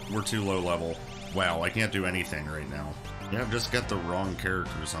this yet. We're too low level. Wow, I can't do anything right now. Yeah, I've just got the wrong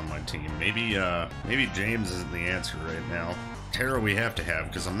characters on my team. Maybe James isn't the answer right now. Tara we have to have,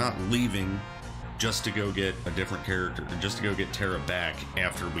 because I'm not leaving just to go get a different character, just to go get Tara back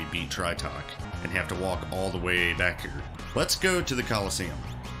after we beat Tritalk, and have to walk all the way back here. Let's go to the Coliseum.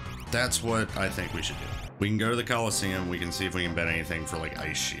 That's what I think we should do. We can go to the Coliseum, we can see if we can bet anything for like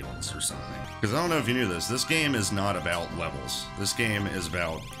ice shields or something. Because I don't know if you knew this game is not about levels. This game is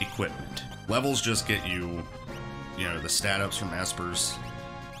about equipment. Levels just get you, the stat ups from Espers,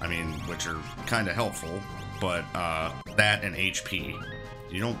 I mean, which are kind of helpful, but that and HP.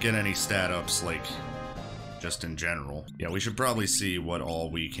 You don't get any stat ups like just in general. Yeah, we should probably see what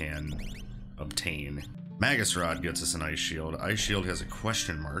all we can obtain. Magus Rod gets us an Ice Shield. Ice Shield has a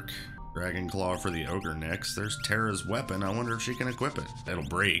question mark. Dragon Claw for the Ogre Nyx. There's Tara's weapon. I wonder if she can equip it. It'll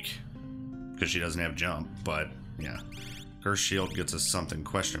break, because she doesn't have jump, but yeah. Curse Shield gets us something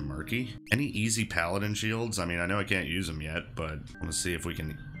question marky. Any easy Paladin shields? I mean, I know I can't use them yet, but I want to see if we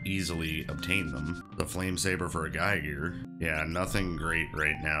can easily obtain them. The Flame Saber for a Geiger. Yeah, nothing great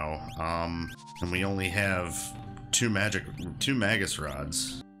right now. And we only have two Magus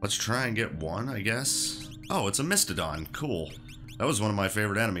Rods. Let's try and get one, I guess. Oh, it's a Mistodon. Cool. That was one of my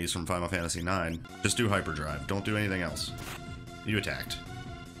favorite enemies from Final Fantasy IX. Just do hyperdrive. Don't do anything else. You attacked.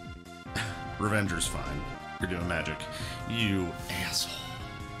 Revenger's fine. You're doing magic. You asshole.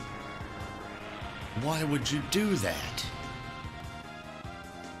 Why would you do that?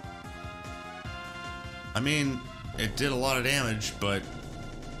 I mean, it did a lot of damage, but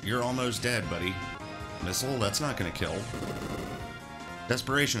you're almost dead, buddy. Missile? That's not gonna kill.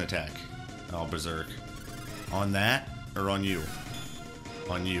 Desperation attack. Oh, berserk. On that, or on you?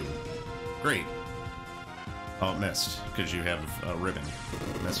 On you. Great. Oh, it missed, because you have a ribbon.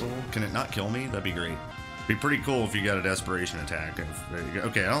 Missile? Can it not kill me? That'd be great. Be pretty cool if you got a desperation attack.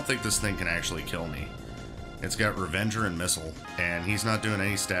 Okay, I don't think this thing can actually kill me. It's got Revenger and Missile, and he's not doing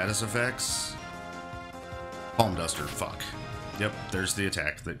any status effects. Palm Duster, fuck. Yep, there's the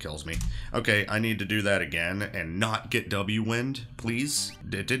attack that kills me. Okay, I need to do that again and not get W-Wind, please.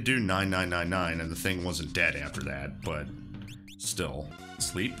 It did do 9999 and the thing wasn't dead after that, but still.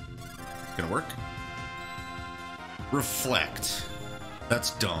 Sleep? Gonna work? Reflect.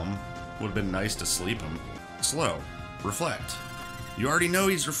 That's dumb. Would've been nice to sleep him. Slow. Reflect. You already know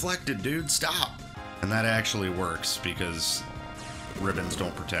he's reflected, dude. Stop. And that actually works because ribbons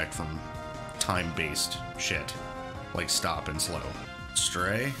don't protect from time-based shit. Like stop and slow.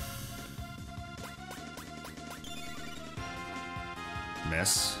 Stray.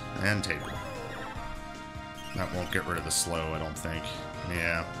 Miss. And table. That won't get rid of the slow, I don't think.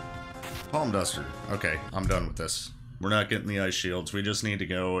 Yeah. Palm Duster. Okay, I'm done with this. We're not getting the ice shields. We just need to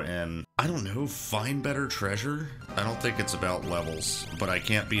go and, I don't know, find better treasure? I don't think it's about levels, but I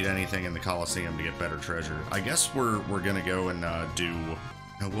can't beat anything in the Coliseum to get better treasure. I guess we're gonna go and do...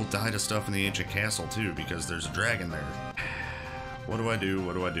 We'll die to stuff in the ancient castle too, because there's a dragon there. What do I do?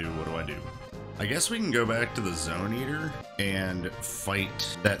 What do I do? What do I do? I guess we can go back to the Zone Eater and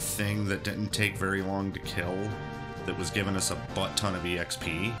fight that thing that didn't take very long to kill, that was giving us a butt ton of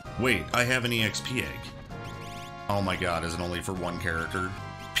EXP. Wait, I have an EXP egg. Oh my god, is it only for one character?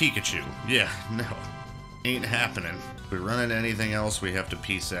 Pikachu. Yeah, no. Ain't happening. If we run into anything else, we have to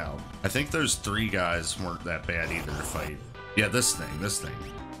peace out. I think those 3 guys weren't that bad either to fight. Yeah, this thing.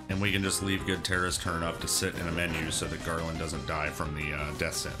 And we can just leave Good Terra's turn up to sit in a menu so that Garland doesn't die from the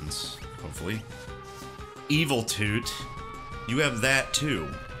death sentence, hopefully. Evil Toot. You have that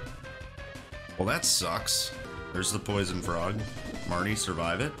too. Well, that sucks. There's the poison frog. Marnie,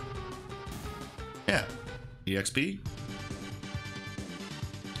 survive it. Yeah. EXP?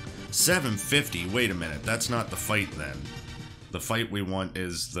 750. Wait a minute. That's not the fight then. The fight we want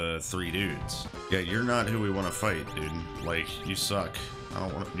is the 3 dudes. Yeah, you're not who we want to fight, dude. Like, you suck. I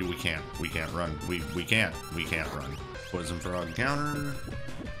don't want to. We can't run. We can't run. Poison frog counter.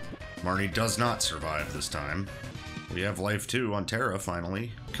 Marnie does not survive this time. We have life 2 on Terra,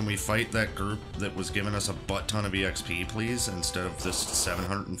 finally. Can we fight that group that was giving us a butt ton of EXP, please, instead of this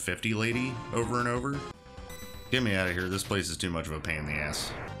 750 lady over and over? Get me out of here. This place is too much of a pain in the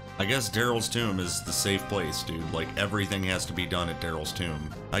ass. I guess Daryl's Tomb is the safe place, dude. Like, everything has to be done at Daryl's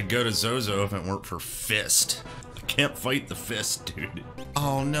Tomb. I'd go to Zozo if it weren't for Fist. I can't fight the Fist, dude.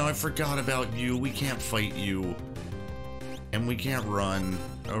 Oh no, I forgot about you. We can't fight you. And we can't run.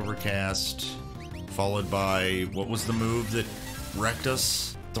 Overcast. Followed by, what was the move that wrecked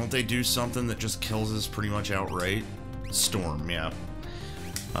us? Don't they do something that just kills us pretty much outright? Storm, yeah.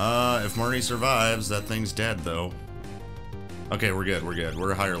 If Marnie survives, that thing's dead, though. Okay, we're good, we're good.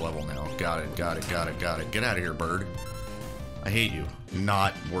 We're a higher level now. Got it. Get out of here, bird. I hate you.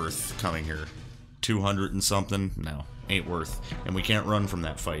 Not worth coming here. 200 and something? No, ain't worth. And we can't run from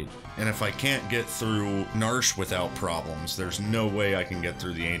that fight. And if I can't get through Narsh without problems, there's no way I can get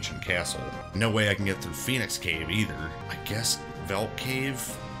through the ancient castle. No way I can get through Phoenix Cave either. I guess Velk Cave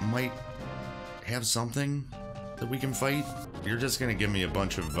might have something that we can fight. You're just gonna give me a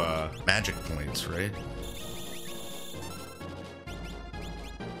bunch of magic points, right?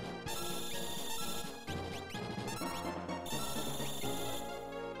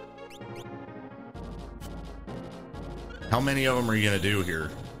 How many of them are you gonna do here?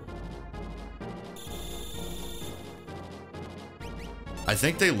 I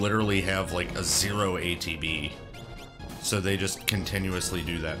think they literally have like a 0 ATB. So they just continuously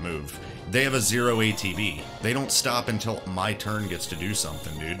do that move. They have a 0 ATB. They don't stop until my turn gets to do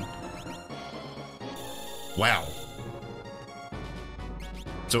something, dude. Wow.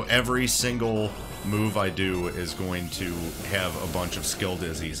 So every single move I do is going to have a bunch of skill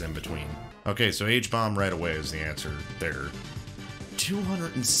dizzies in between. Okay, so H-Bomb right away is the answer there.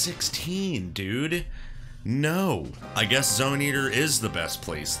 216, dude. No. I guess Zone Eater is the best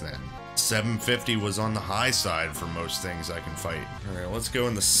place then. 750 was on the high side for most things I can fight. Alright, let's go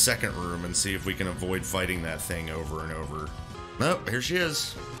in the second room and see if we can avoid fighting that thing over and over. Nope, here she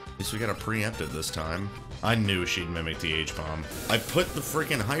is. At least we got to preempt it this time. I knew she'd mimic the H-bomb. I put the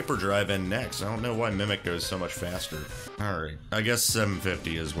freaking hyperdrive in next. I don't know why Mimic goes so much faster. Alright, I guess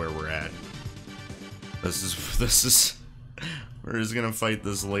 750 is where we're at. This is... We're just gonna fight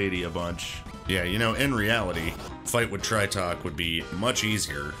this lady a bunch. Yeah, you know, in reality, fight with Tritok would be much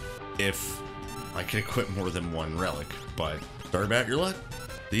easier if I could equip more than one relic, but sorry about your luck.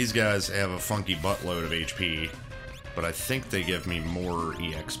 These guys have a funky buttload of HP, but I think they give me more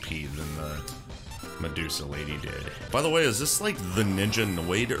EXP than the Medusa lady did. By the way, is this like the Ninja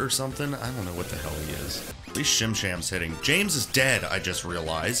Noid or something? I don't know what the hell he is. At least Shim Sham's hitting. James is dead, I just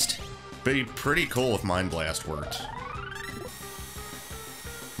realized. Be pretty cool if Mind Blast worked.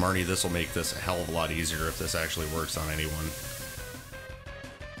 Marnie, this will make this a hell of a lot easier if this actually works on anyone.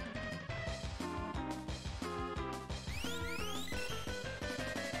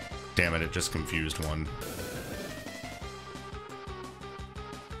 Damn it, it just confused one.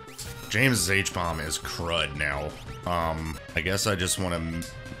 James's H-bomb is crud now. I guess I just want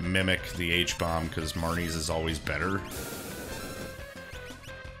to mimic the H-bomb because Marnie's is always better.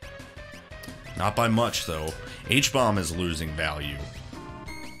 Not by much, though. H-bomb is losing value.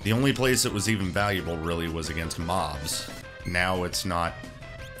 The only place it was even valuable, really, was against mobs. Now it's not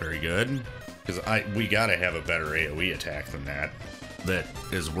very good. Because we gotta have a better AoE attack than that. That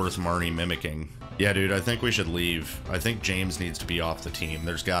is worth Marnie mimicking. Yeah, dude, I think we should leave. I think James needs to be off the team.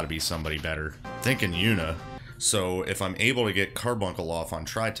 There's gotta be somebody better. Thinking Yuna. So if I'm able to get Carbuncle off on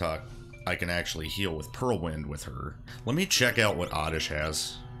Tritok, I can actually heal with Pearlwind with her. Let me check out what Oddish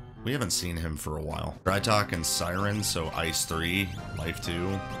has. We haven't seen him for a while. Tritok and Siren, so Ice 3, Life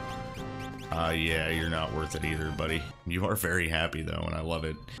 2. Yeah, you're not worth it either, buddy. You are very happy, though, and I love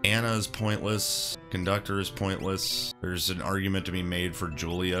it. Anna is pointless. Conductor is pointless. There's an argument to be made for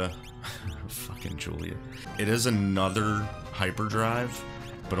Julia. Fucking Julia. It is another hyperdrive,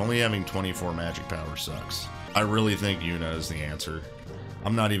 but only having 24 magic power sucks. I really think Yuna is the answer.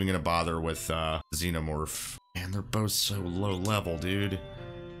 I'm not even gonna bother with Xenomorph. Man, they're both so low level, dude.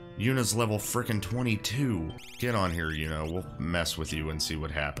 Yuna's level frickin' 22. Get on here, Yuna. We'll mess with you and see what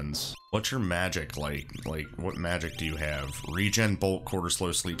happens. What's your magic like? Like, what magic do you have? Regen, Bolt, Quarter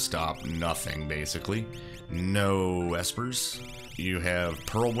Slow, Sleep, Stop. Nothing, basically. No Espers. You have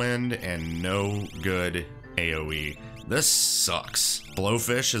Pearlwind and no good AoE. This sucks.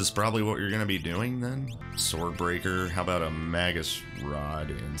 Blowfish is probably what you're gonna be doing then? Swordbreaker. How about a Magus Rod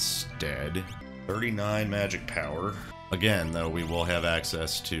instead? 39 magic power. Again, though, we will have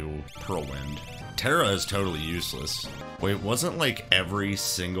access to Pearlwind. Terra is totally useless. Wait, wasn't like every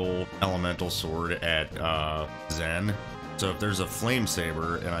single elemental sword at Zen? So if there's a Flame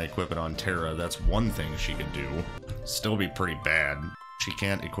Saber and I equip it on Terra, that's one thing she could do. Still be pretty bad. She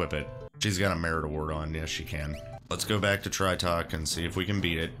can't equip it. She's got a merit award on. Yes, she can. Let's go back to Tritok and see if we can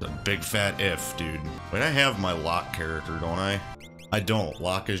beat it. The big fat if, dude. Wait, I have my Locke character, don't I? I don't.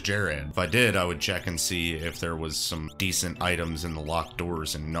 Locke is Jared. If I did, I would check and see if there was some decent items in the locked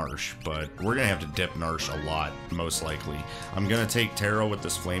doors in Narsh, but we're gonna have to dip Narsh a lot, most likely. I'm gonna take Taro with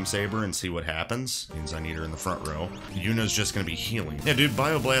this Flame Saber and see what happens. Means I need her in the front row. Yuna's just gonna be healing. Yeah, dude,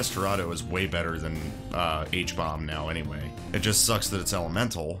 Bioblast Torado is way better than H-Bomb now anyway. It just sucks that it's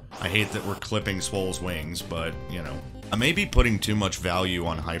elemental. I hate that we're clipping Swole's wings, but, you know. I may be putting too much value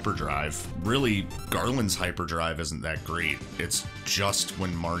on Hyperdrive. Really, Garland's Hyperdrive isn't that great. It's just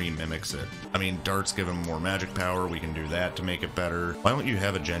when Marnie mimics it. I mean, darts give him more magic power. We can do that to make it better. Why don't you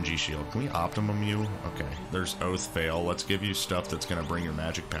have a Genji shield? Can we Optimum you? Okay, there's Oath Veil. Let's give you stuff that's gonna bring your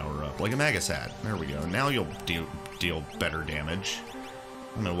magic power up. Like a Magus Hat. There we go. Now you'll deal better damage.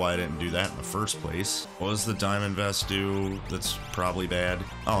 I don't know why I didn't do that in the first place. What does the Diamond Vest do that's probably bad?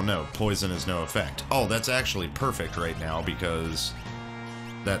 Oh no, poison is no effect. Oh, that's actually perfect right now because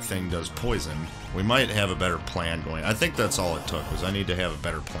that thing does poison. We might have a better plan going. I think that's all it took, was I need to have a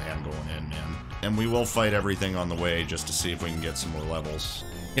better plan going in, man. And we will fight everything on the way just to see if we can get some more levels.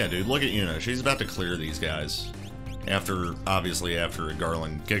 Yeah, dude, look at Yuna. She's about to clear these guys. Obviously after a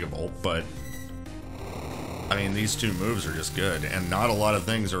Garland Gigavolt, but I mean, these two moves are just good, and not a lot of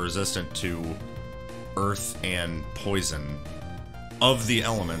things are resistant to earth and poison. Of the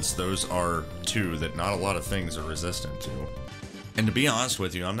elements, those are two that not a lot of things are resistant to. And to be honest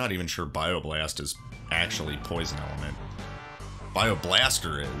with you, I'm not even sure Bioblast is actually poison element.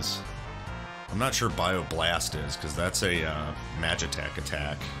 Bioblaster is. I'm not sure Bioblast is, because that's a Magitech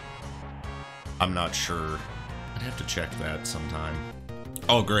attack. I'm not sure. I'd have to check that sometime.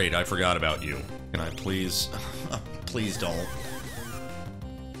 Oh great, I forgot about you. Can I please? Please don't.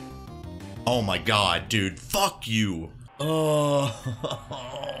 Oh my god, dude, fuck you! Oh,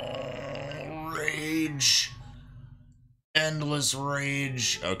 rage. Endless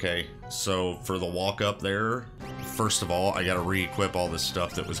rage. Okay, so for the walk up there, first of all, I gotta re-equip all this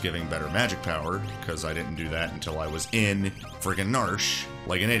stuff that was giving better magic power, because I didn't do that until I was in friggin' Narsh,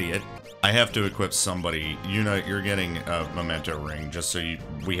 like an idiot. I have to equip somebody. You know, you're getting a memento ring, just so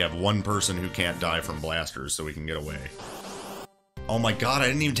we have one person who can't die from blasters, so we can get away. Oh my god, I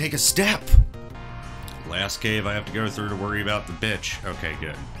didn't even take a step! Last cave I have to go through to worry about the bitch. Okay,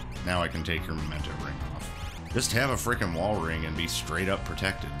 good. Now I can take your memento ring off. Just have a frickin' wall ring and be straight up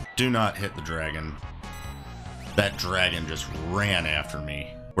protected. Do not hit the dragon. That dragon just ran after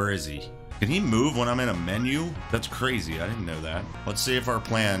me. Where is he? Can he move when I'm in a menu? That's crazy, I didn't know that. Let's see if our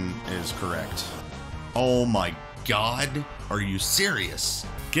plan is correct. Oh my god, are you serious?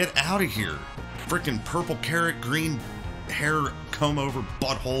 Get out of here. Frickin' purple carrot, green hair, comb over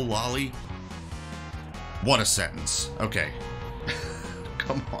butthole lolly. What a sentence. Okay.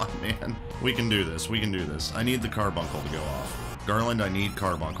 Come on, man. We can do this. We can do this. I need the carbuncle to go off. Garland, I need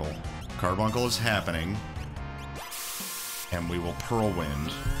carbuncle. Carbuncle is happening. And we will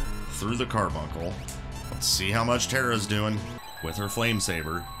Pearlwind through the carbuncle. Let's see how much Terra's doing with her flame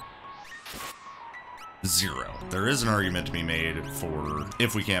saber. 0. There is an argument to be made for,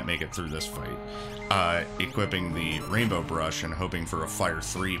 if we can't make it through this fight, equipping the rainbow brush and hoping for a fire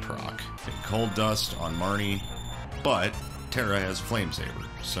 3 proc. Cold dust on Marnie, but Terra has flame saber,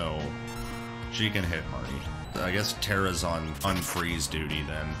 so she can hit Marnie. I guess Terra's on unfreeze duty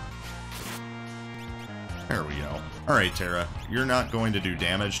then. There we go. Alright, Terra, you're not going to do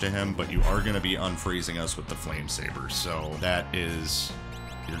damage to him, but you are going to be unfreezing us with the flame saber, so that is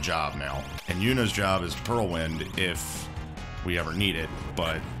your job now. And Yuna's job is to Pearlwind if we ever need it,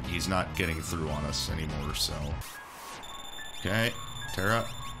 but he's not getting through on us anymore, so. Okay, Terra,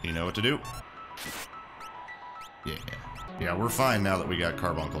 you know what to do. Yeah. Yeah, we're fine now that we got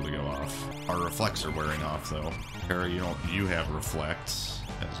Carbuncle to go off. Our reflects are wearing off, though. Terra, you have Reflect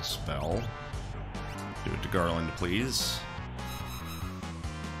as a spell. Do it to Garland, please.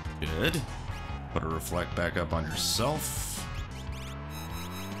 Good. Put a Reflect back up on yourself.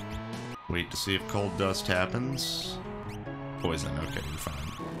 Wait to see if Cold Dust happens. Poison, okay, you're fine.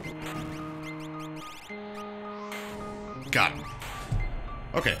 Got him.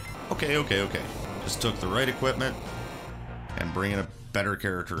 Okay. Just took the right equipment and bringing a better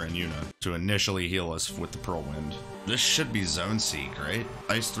character in Yuna to initially heal us with the Pearlwind. This should be Zone Seek, right?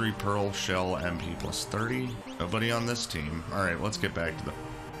 Ice 3 Pearl Shell MP plus 30. Nobody on this team. Alright, let's get back to the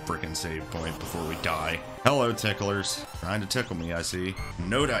frickin' save point before we die. Hello, ticklers. Trying to tickle me, I see.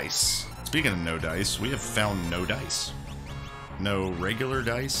 No dice. Speaking of no dice, we have found no dice. No regular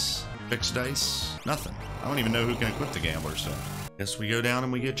dice, fixed dice, nothing. I don't even know who can equip the gambler stuff. Guess we go down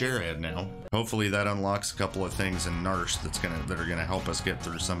and we get Jared now. Hopefully that unlocks a couple of things in Narsh that are gonna help us get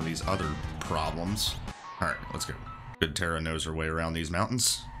through some of these other problems. Alright, let's go. Good Terra knows her way around these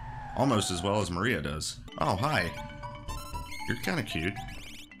mountains. Almost as well as Maria does. Oh, hi. You're kinda cute.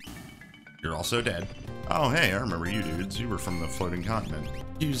 You're also dead. Oh, hey, I remember you dudes. You were from the floating continent.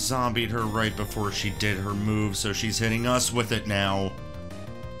 You zombied her right before she did her move, so she's hitting us with it now.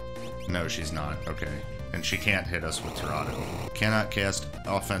 No, she's not. Okay. And she can't hit us with Tirado. Cannot cast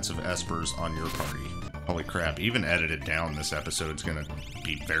offensive espers on your party. Holy crap, even edited down, this episode's gonna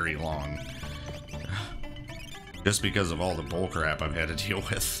be very long. Just because of all the bullcrap I've had to deal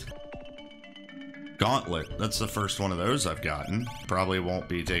with. Gauntlet, that's the first one of those I've gotten. Probably won't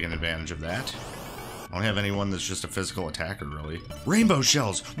be taking advantage of that. I don't have anyone that's just a physical attacker, really. Rainbow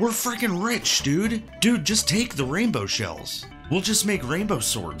shells! We're freaking rich, dude! Dude, just take the rainbow shells. We'll just make rainbow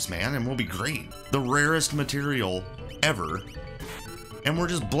swords, man, and we'll be great. The rarest material ever. And we're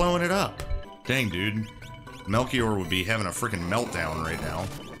just blowing it up. Dang, dude. Melchior would be having a freaking meltdown right now.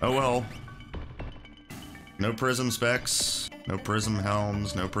 Oh well. No prism specs, no prism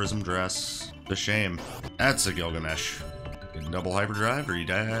helms, no prism dress. It's a shame. That's a Gilgamesh. Double hyperdrive? Are you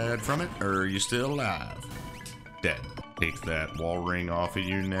dead from it? Or are you still alive? Dead. Take that wall ring off of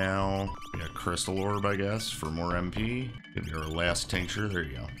you now. We got crystal orb, I guess, for more MP. Give you our last tincture. There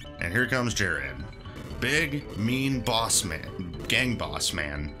you go. And here comes Jared. Big, mean boss man. Gang boss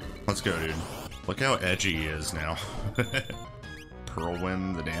man. Let's go, dude. Look how edgy he is now.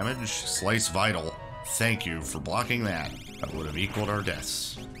 Pearlwind the damage. Slice vital. Thank you for blocking that. That would have equaled our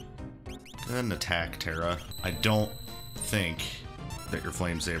deaths. Go ahead and attack, Terra. I don't think that your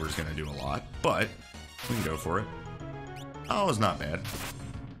flame saber is going to do a lot, but we can go for it. Oh, it's not bad.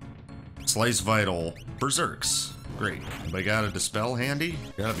 Slice vital berserks. Great. Anybody got a dispel handy?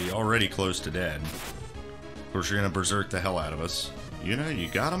 Gotta be already close to dead. Of course, you're gonna berserk the hell out of us. You know, you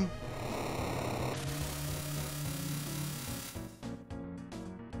got him?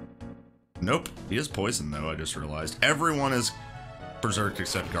 Nope, he is poisoned though, I just realized. Everyone is berserked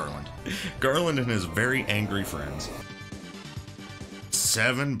except Garland. Garland and his very angry friends.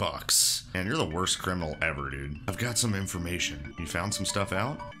 $7. Man, you're the worst criminal ever, dude. I've got some information. You found some stuff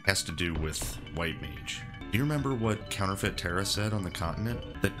out? Has to do with White Mage. Do you remember what Counterfeit Terra said on the continent?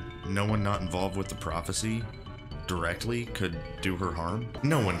 That no one not involved with the prophecy directly could do her harm?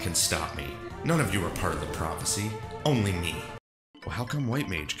 No one can stop me. None of you are part of the prophecy. Only me. Well, how come White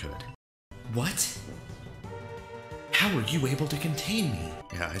Mage could? What? How are you able to contain me?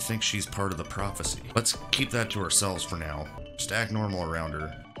 Yeah, I think she's part of the prophecy. Let's keep that to ourselves for now. Just act normal around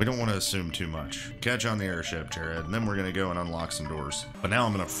her. We don't want to assume too much. Catch on the airship, Jared, and then we're gonna go and unlock some doors. But now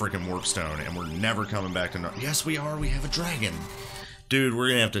I'm in a freaking warp stone, and we're never coming back to Yes, we are. We have a dragon. Dude, we're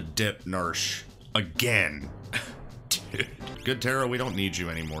gonna have to dip Narsh again. Dude. Good Terra, we don't need you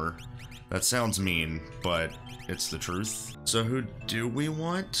anymore. That sounds mean, but it's the truth. So who do we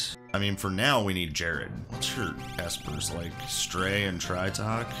want? I mean, for now, we need Jared. What's your espers, like Stray and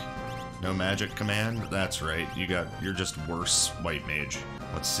Tritalk? No magic command? That's right, you're just worse White Mage.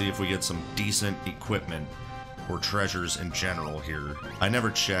 Let's see if we get some decent equipment or treasures in general here. I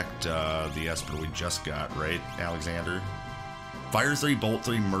never checked the esper we just got, right, Alexander? Fire 3, Bolt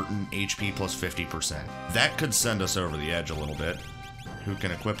 3, Merton, HP plus 50%. That could send us over the edge a little bit. Who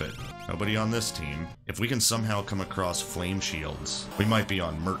can equip it? Nobody on this team. If we can somehow come across flame shields, we might be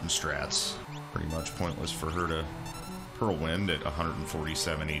on Merton strats. Pretty much pointless for her to Whirlwind at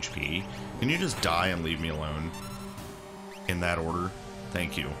 147 HP. Can you just die and leave me alone? In that order?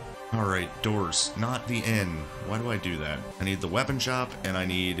 Thank you. Alright, doors. Not the inn. Why do I do that? I need the weapon shop, and I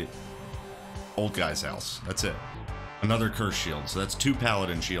need old guy's house. That's it. Another curse shield, so that's 2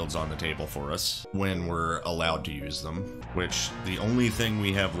 paladin shields on the table for us when we're allowed to use them, which the only thing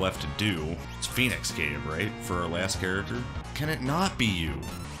we have left to do is Phoenix Cave, right? For our last character? Can it not be you?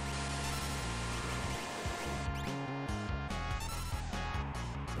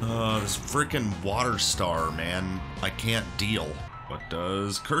 This freaking water star, man. I can't deal. What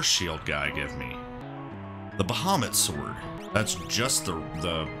does Curse Shield guy give me? The Bahamut Sword. That's just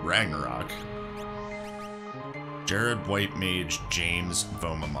the Ragnarok. Jared, White Mage, James,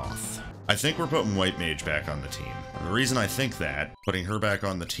 Vomamoth. I think we're putting White Mage back on the team. And the reason I think that, putting her back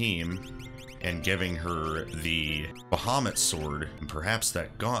on the team and giving her the Bahamut Sword and perhaps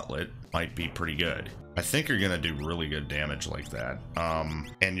that Gauntlet might be pretty good. I think you're gonna do really good damage like that.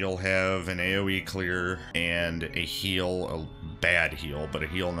 And you'll have an AoE clear and a heal, a bad heal, but a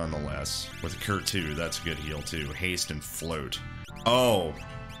heal nonetheless. With Cure 2, that's a good heal too. Haste and Float. Oh.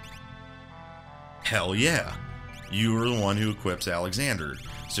 Hell yeah. You are the one who equips Alexander.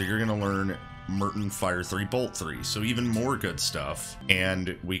 So you're gonna learn Merton Fire 3, Bolt 3, so even more good stuff.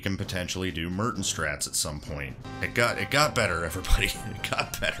 And we can potentially do Merton strats at some point. It got better, everybody. It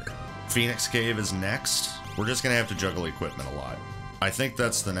got better. Phoenix Cave is next. We're just gonna have to juggle equipment a lot. I think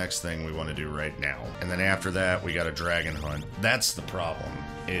that's the next thing we want to do right now. And then after that, we got a dragon hunt. That's the problem,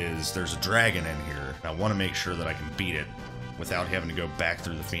 is there's a dragon in here. I want to make sure that I can beat it without having to go back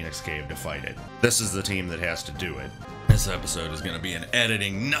through the Phoenix Cave to fight it. This is the team that has to do it. This episode is going to be an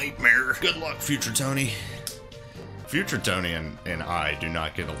editing nightmare. Good luck, Future Tony. Future Tony and I do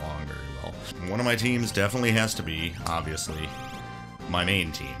not get along very well. One of my teams definitely has to be, obviously, my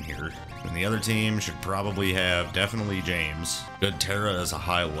main team here. And the other team should probably have definitely James. Good Terra is a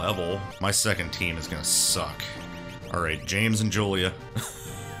high level. My second team is going to suck. Alright, James and Julia.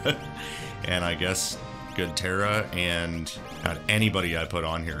 And I guess Good Terra and God, anybody I put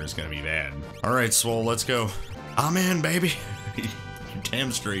on here is going to be bad. Alright, Swole, let's go. I'm in, baby. You're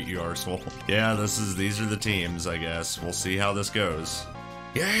damn straight you are, Swole. Yeah, these are the teams, I guess. We'll see how this goes.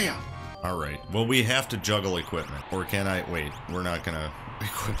 Yeah! Alright, well, we have to juggle equipment. Or can I? Wait, we're not gonna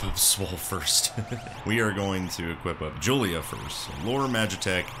equip up Swole first. We are going to equip up Julia first. So Lore,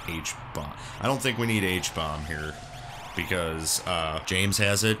 Magitech, H-Bomb. I don't think we need H-Bomb here, because James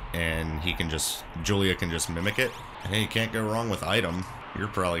has it, and Julia can just mimic it. Hey, you can't go wrong with item. You're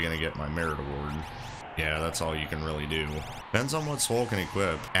probably gonna get my merit award. Yeah, that's all you can really do. Depends on what Swole can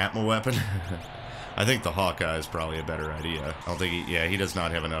equip. Atma weapon? I think the Hawkeye is probably a better idea. I don't think he does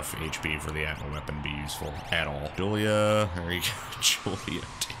not have enough HP for the Atma weapon to be useful at all. Julia, there you go. Julia,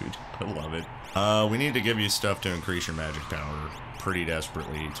 dude, I love it. We need to give you stuff to increase your magic power pretty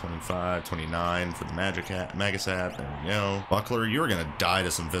desperately. 25, 29 for the Magasat, there we go. Buckler, you're gonna die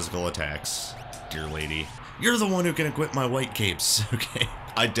to some physical attacks, dear lady. You're the one who can equip my white capes, okay?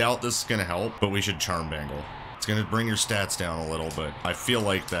 I doubt this is gonna help, but we should Charm Bangle. It's gonna bring your stats down a little, but I feel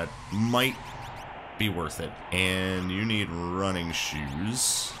like that might be worth it. And you need running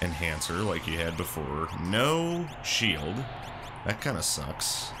shoes. Enhancer like you had before. No shield. That kind of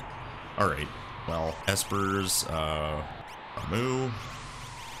sucks. Alright. Well, Esper's, Moo.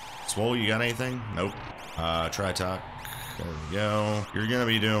 Swole, you got anything? Nope. Tritok. There we go. You're gonna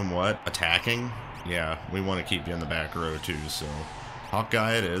be doing what? Attacking? Yeah, we want to keep you in the back row too, so...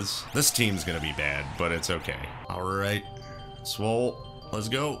 Hawkeye it is. This team's gonna be bad, but it's okay. Alright. Swole, let's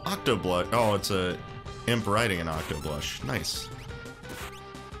go. Octoblush. Oh, it's a imp riding an Octoblush. Nice.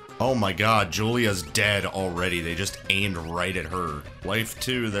 Oh my god, Julia's dead already. They just aimed right at her. Life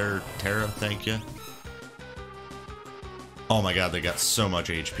 2 there, Terra, thank you. Oh my god, they got so much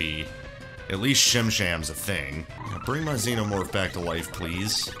HP. At least Shimsham's a thing. Bring my Xenomorph back to life,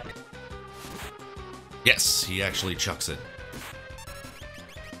 please. Yes, he actually chucks it.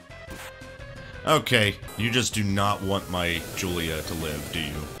 Okay, you just do not want my Julia to live, do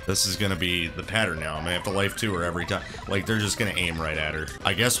you? This is gonna be the pattern now. I'm gonna have to life 2 her every time. Like, they're just gonna aim right at her.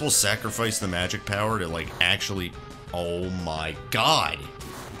 I guess we'll sacrifice the magic power to, like, actually... Oh my god!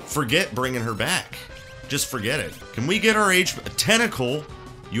 Forget bringing her back. Just forget it. Can we get our tentacle?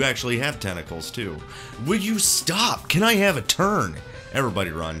 You actually have tentacles, too. Will you stop? Can I have a turn?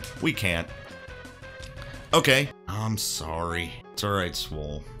 Everybody run. We can't. Okay. I'm sorry. It's alright,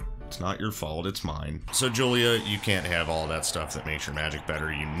 Swole. It's not your fault, it's mine. So, Julia, you can't have all that stuff that makes your magic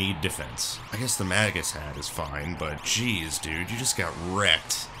better. You need defense. I guess the Magus hat is fine, but geez, dude, you just got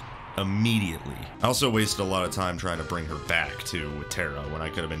wrecked immediately. I also wasted a lot of time trying to bring her back, too, with Terra, when I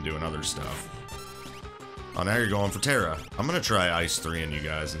could have been doing other stuff. Oh, now you're going for Terra. I'm gonna try Ice 3 on you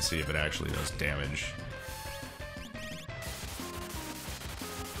guys and see if it actually does damage.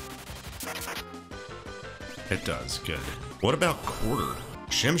 It does, good. What about Quarter?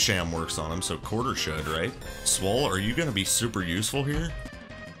 Shimsham works on him, so Quarter should, right? Swole, are you gonna be super useful here?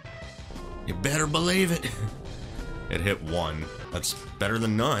 You better believe it. It hit 1. That's better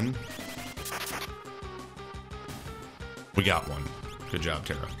than none. We got 1. Good job,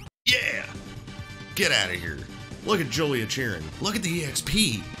 Terra. Yeah! Get out of here. Look at Julia cheering. Look at the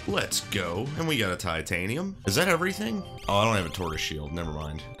EXP. Let's go. And we got a titanium. Is that everything? Oh, I don't have a tortoise shield. Never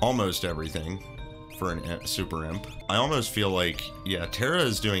mind. Almost everything. For an super imp. I almost feel like, yeah, Terra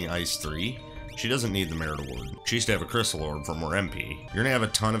is doing Ice 3. She doesn't need the Merit Award. She used to have a Crystal Orb for more MP. You're gonna have a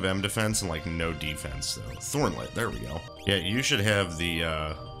ton of M defense and like no defense though. Thornlet, there we go. Yeah, you should have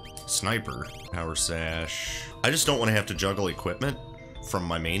the Sniper. Power Sash. I just don't want to have to juggle equipment from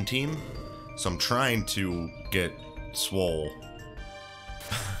my main team. So I'm trying to get Swole.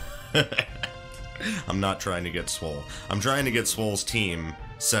 I'm not trying to get Swole. I'm trying to get Swole's team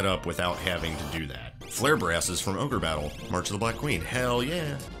set up without having to do that. Flare Brasses from Ogre Battle. March of the Black Queen. Hell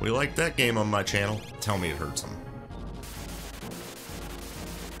yeah. We like that game on my channel. Tell me it hurts them.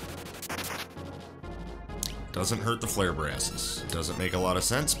 Doesn't hurt the Flare Brasses. Doesn't make a lot of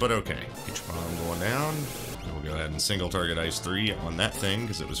sense, but okay. H-Bomb going down. We'll go ahead and single target Ice 3 on that thing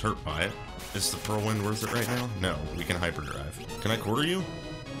because it was hurt by it. Is the Pearl Wind worth it right now? No, we can Hyperdrive. Can I quarter you?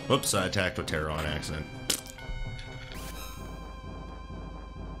 Whoops, I attacked with Terra on accident.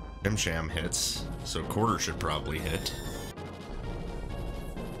 Shimsham hits, so Quarter should probably hit.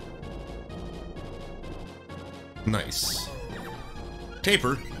 Nice.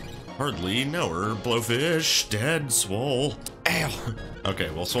 Taper. Hardly know her. Blowfish. Dead. Swole. Ow! Okay,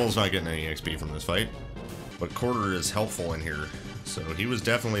 well, Swole's not getting any XP from this fight. But Quarter is helpful in here, so he was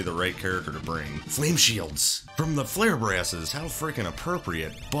definitely the right character to bring. Flame Shields from the Flare Brasses. How freaking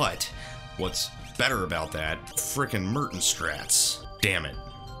appropriate. But what's better about that? Freaking Merton strats. Damn it.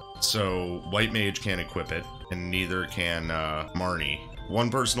 So, White Mage can't equip it, and neither can Marnie. One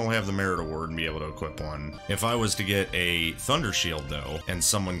person will have the Merit Award and be able to equip one. If I was to get a Thunder Shield, though, and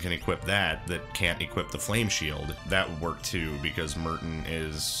someone can equip that can't equip the Flame Shield, that would work too, because Merton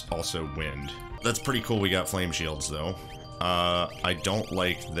is also Wind. That's pretty cool we got Flame Shields, though. I don't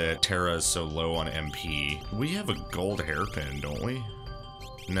like that Terra is so low on MP. We have a gold hairpin, don't we?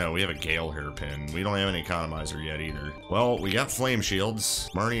 No, we have a Gale hairpin. We don't have an Economizer yet either. Well, we got Flame Shields.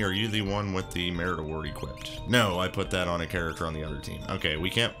 Marnie, are you the one with the Merit Award equipped? No, I put that on a character on the other team. Okay, we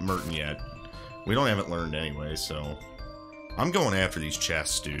can't Merton yet. We don't have it learned anyway, so... I'm going after these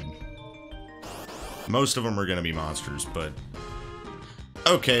chests, dude. Most of them are gonna be monsters, but...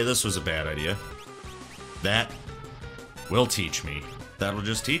 Okay, this was a bad idea. That will teach me. That'll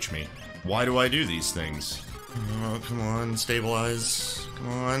just teach me. Why do I do these things? Oh, come on, stabilize. Come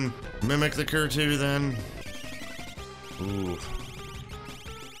on. Mimic the Kurtu, then. Ooh.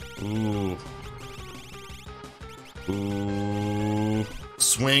 Ooh. Ooh.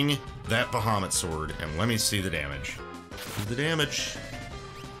 Swing that Bahamut sword, and let me see the damage. The damage.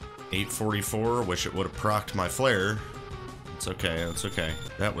 844. Wish it would have procced my flare. It's okay, it's okay.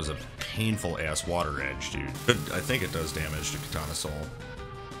 That was a painful-ass water edge, dude. I think it does damage to Katana Soul.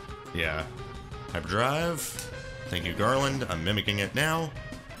 Yeah. Hyperdrive. Thank you, Garland. I'm mimicking it now.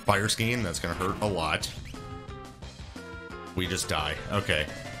 Fire Skiing, that's gonna hurt a lot. We just die. Okay.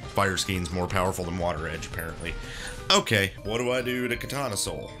 Fire Skiing's more powerful than Water Edge, apparently. Okay, what do I do to Katana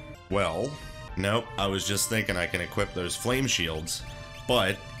Soul? Well, nope, I was just thinking I can equip those flame shields,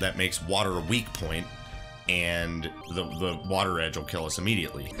 but that makes water a weak point, and the Water Edge will kill us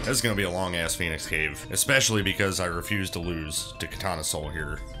immediately. This is gonna be a long-ass Phoenix Cave, especially because I refuse to lose to Katana Soul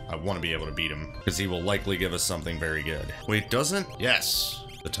here. I want to be able to beat him, because he will likely give us something very good. Wait, doesn't? Yes!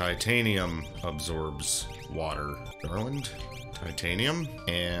 The titanium absorbs water. Garland? Titanium?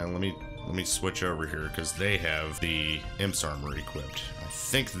 And let me switch over here, because they have the Imp's Armor equipped. I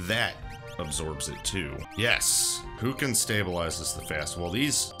think that absorbs it too. Yes! Who can stabilize us the fastest? Well,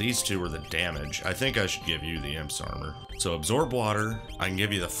 these two are the damage. I think I should give you the Imp's Armor. So absorb water. I can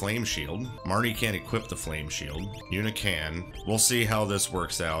give you the Flame Shield. Marnie can't equip the Flame Shield. Yuna can. We'll see how this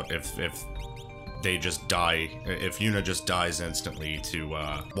works out if they just die, if Yuna just dies instantly to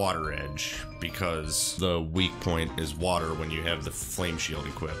Water Edge, because the weak point is water when you have the Flame Shield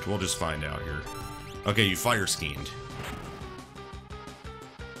equipped. We'll just find out here. Okay, you Fire Skied.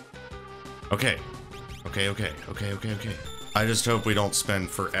 Okay. Okay. I just hope we don't spend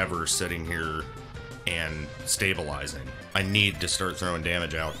forever sitting here and stabilizing. I need to start throwing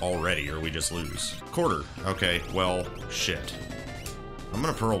damage out already, or we just lose. Quarter. Okay, well, shit. I'm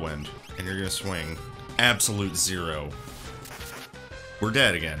gonna Whirlwind, and you're gonna swing. Absolute zero. We're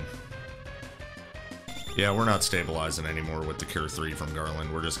dead again. Yeah, we're not stabilizing anymore with the Cure 3 from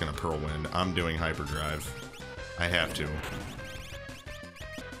Garland. We're just gonna Whirlwind. I'm doing Hyperdrive. I have to.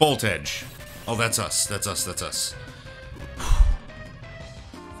 Bolt Edge. Oh, that's us. That's us.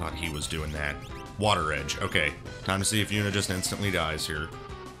 Thought he was doing that. Water Edge. Okay. Time to see if Yuna just instantly dies here.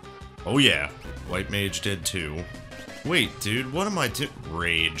 Oh, yeah. White Mage did too. Wait, dude. What am I doing?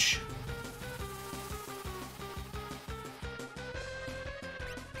 Rage.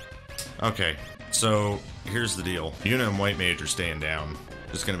 Okay. So, here's the deal. Yuna and White Mage are staying down.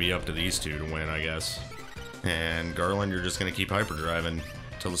 Just gonna be up to these two to win, I guess. And Garland, you're just gonna keep hyperdriving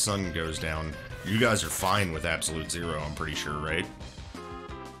till the sun goes down. You guys are fine with absolute zero, I'm pretty sure, right?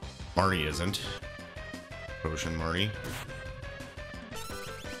 Marnie isn't. Potion Marnie.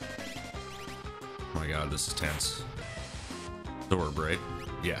 Oh my god, this is tense. Orb, right?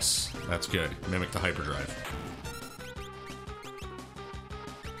 Yes, that's good. Mimic the hyperdrive.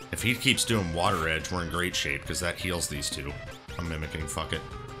 If he keeps doing Water Edge, we're in great shape, because that heals these two. I'm mimicking, fuck it.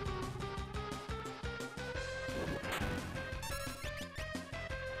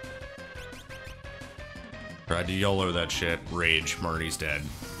 Tried to YOLO that shit. Rage. Marnie's dead.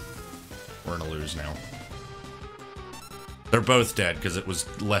 We're gonna lose now. They're both dead, because it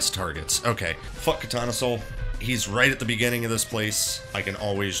was less targets. Okay. Fuck Katana Soul. He's right at the beginning of this place. I can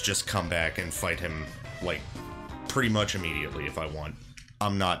always just come back and fight him, like, pretty much immediately if I want.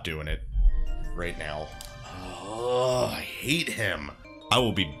 I'm not doing it right now. Oh, I hate him. I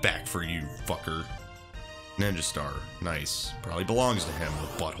will be back for you, fucker. Ninja Star. Nice. Probably belongs to him,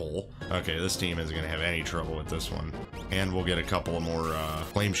 the butthole. Okay, this team isn't going to have any trouble with this one. And we'll get a couple of more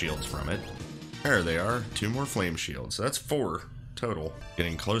flame shields from it. There they are. 2 more flame shields. That's 4 total.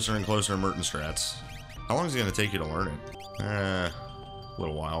 Getting closer and closer to Merton strats. How long is it going to take you to learn it? A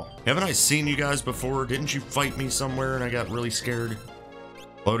little while. Haven't I seen you guys before? Didn't you fight me somewhere and I got really scared?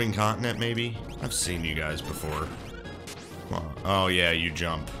 Floating continent, maybe? I've seen you guys before. Oh yeah, you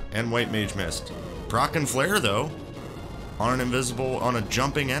jump. And White Mage missed. Proc and Flare, though. On a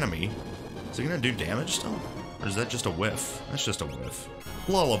jumping enemy. Is he gonna do damage still? Or is that just a whiff? That's just a whiff.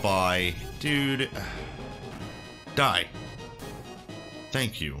 Lullaby. Dude. Die.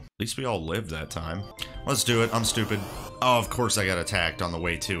 Thank you. At least we all lived that time. Let's do it. I'm stupid. Oh, of course I got attacked on the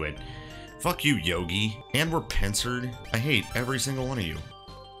way to it. Fuck you, Yogi. And we're pincered. I hate every single one of you.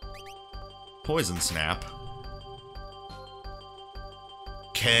 Poison Snap.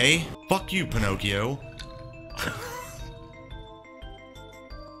 Okay. Fuck you, Pinocchio.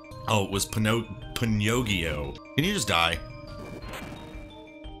 Oh, it was Pinocchio. Can you just die?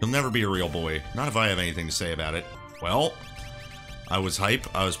 You'll never be a real boy. Not if I have anything to say about it. Well, I was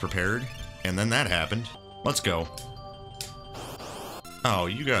hype, I was prepared, and then that happened. Let's go. Oh,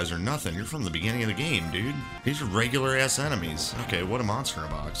 you guys are nothing. You're from the beginning of the game, dude. These are regular-ass enemies. Okay, what a monster in a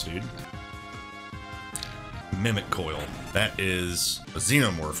box, dude. Mimic Coil. That is a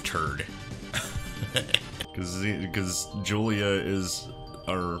Xenomorph turd. Because Julia is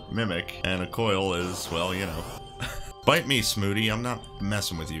our Mimic, and a Coil is, well, you know. Bite me, Smooty. I'm not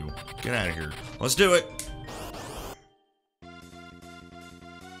messing with you. Get out of here. Let's do it!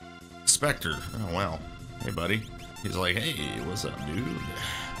 Spectre. Oh, wow. Hey, buddy. He's like, hey, what's up, dude?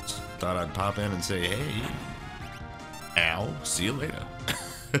 thought I'd pop in and say, hey, Al, see you later.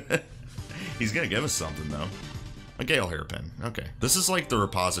 He's gonna give us something, though. A Gale hairpin. Okay. This is like the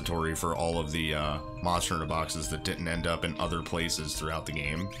repository for all of the Monster Hunter boxes that didn't end up in other places throughout the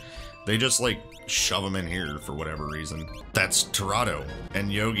game. They just, like, shove them in here for whatever reason. That's Torado.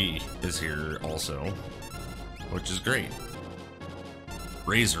 And Yogi is here also, which is great.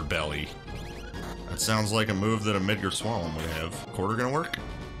 Razor Belly. That sounds like a move that a Midgar Swallow would have. Quarter gonna work?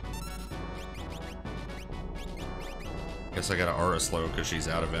 Guess I gotta Aura slow because she's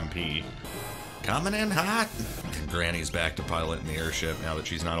out of MP. Coming in hot! And Granny's back to piloting the airship now that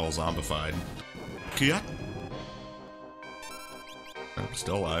she's not all zombified. Kiat! Oh,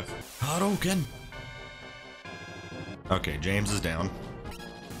 still alive. Hadouken! Okay, James is down.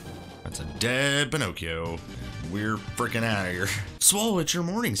 That's a dead Pinocchio. We're freaking out of here. Swallow, it's your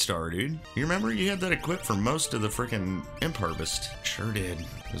morning star, dude. You remember you had that equipped for most of the freaking imp harvest? Sure did.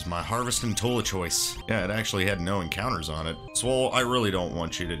 It was my harvesting tool of choice. Yeah, it actually had no encounters on it. Swallow, I really don't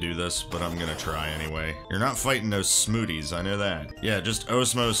want you to do this, but I'm gonna try anyway. You're not fighting those smoothies, I know that. Yeah, just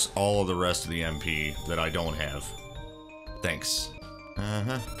osmose all of the rest of the MP that I don't have. Thanks.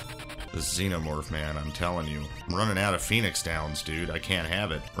 Uh-huh. This Xenomorph, man, I'm telling you. I'm running out of Phoenix Downs, dude. I can't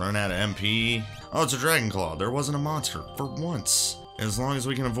have it. Running out of MP. Oh, it's a Dragon Claw. There wasn't a monster. For once. As long as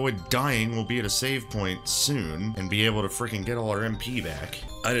we can avoid dying, we'll be at a save point soon and be able to freaking get all our MP back.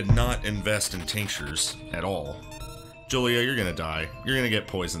 I did not invest in tinctures at all. Julia, you're gonna die. You're gonna get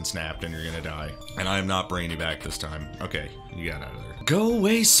poison snapped and you're gonna die. And I am not bringing you back this time. Okay, you got out of there. Go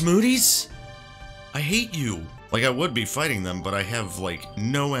away, Smoothies! I hate you. Like, I would be fighting them, but I have, like,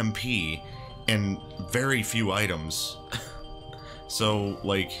 no MP and very few items. So,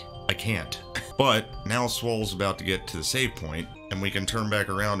 like, I can't. But now Swole's about to get to the save point, and we can turn back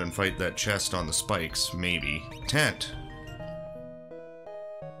around and fight that chest on the spikes, maybe. Tent.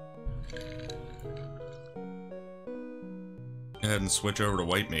 Go ahead and switch over to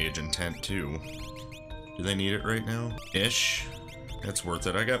White Mage and Tent too. Do they need it right now? Ish. It's worth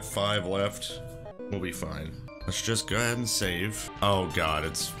it. I got 5 left. We'll be fine. Let's just go ahead and save. Oh god,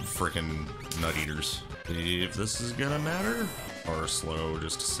 it's frickin' Nut Eaters. See if this is gonna matter. Or slow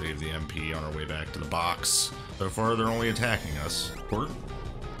just to save the MP on our way back to the box. So far, they're only attacking us. Court,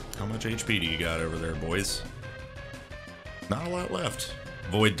 how much HP do you got over there, boys? Not a lot left.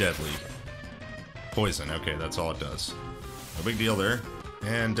 Void Deadly. Poison, okay, that's all it does. No big deal there.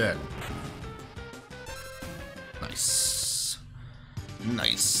 And dead. Nice.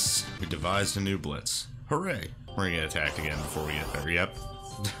 Nice. We devised a new blitz. Hooray. We're gonna get attacked again before we get there, yep.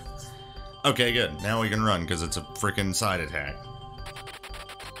 Okay, good. Now we can run, because it's a freaking side attack.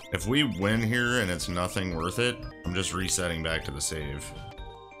 If we win here and it's nothing worth it, I'm just resetting back to the save.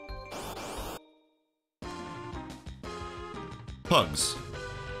 Pugs.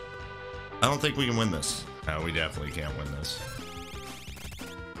 I don't think we can win this. No, we definitely can't win this.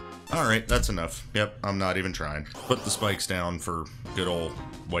 Alright, that's enough. Yep, I'm not even trying. Put the spikes down for good old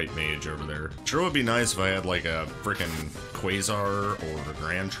White Mage over there. Sure would be nice if I had like a frickin' Quasar or a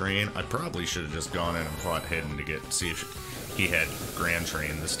Grand Train. I probably should have just gone in and fought Hidden to see if he had Grand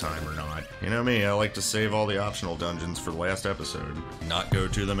Train this time or not. You know me, I like to save all the optional dungeons for the last episode. Not go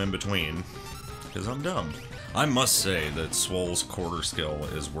to them in between. Because I'm dumb. I must say that Swole's quarter skill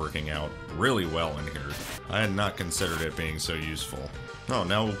is working out really well in here. I had not considered it being so useful. Oh,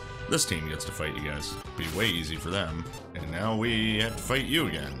 now this team gets to fight you guys. Be way easy for them. And now we have to fight you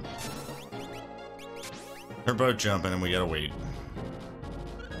again. They're both jumping and we gotta wait.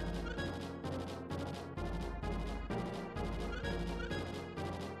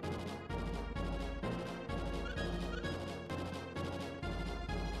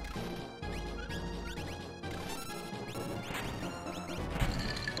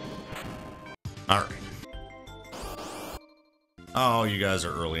 Alright. Oh, you guys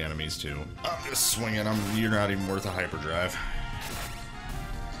are early enemies too. I'm just swinging. You're not even worth a hyperdrive.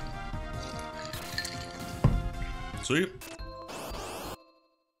 Sweet.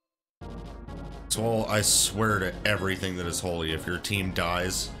 So I swear to everything that is holy, if your team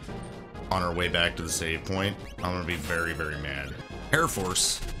dies on our way back to the save point, I'm gonna be very, very mad. Air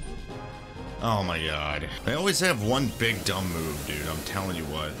Force. Oh my god. They always have one big dumb move, dude. I'm telling you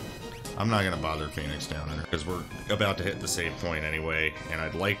what. I'm not gonna bother Phoenix Down because we're about to hit the save point anyway, and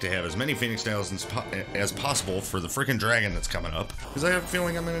I'd like to have as many Phoenix Downs as possible for the freaking dragon that's coming up, because I have a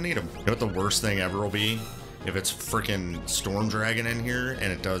feeling I'm gonna need them. You know what the worst thing ever will be? If it's freaking Storm Dragon in here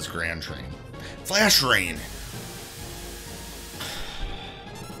and it does Grand Train. Flash Rain!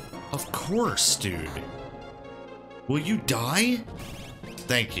 Of course, dude. Will you die?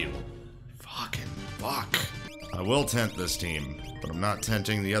 Thank you. Fucking fuck. I will tent this team. but I'm not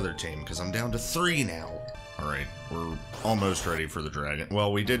tenting the other team because I'm down to 3 now. Alright, we're almost ready for the dragon.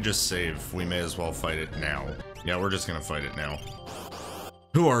 Well, we did just save. We may as well fight it now. Yeah, we're just gonna fight it now.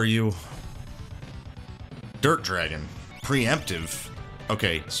 Who are you? Dirt dragon. Preemptive.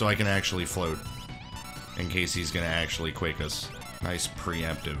 Okay, so I can actually float. In case he's gonna actually quake us. Nice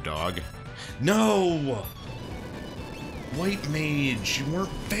preemptive, dog. No! White mage, you weren't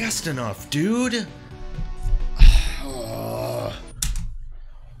fast enough, dude!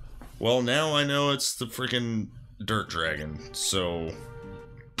 Well, now I know it's the freaking dirt dragon, so...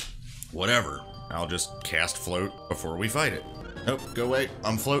 whatever. I'll just cast float before we fight it. Nope, go away.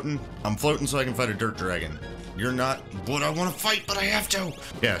 I'm floating. I'm floating so I can fight a dirt dragon. You're not what I want to fight, but I have to!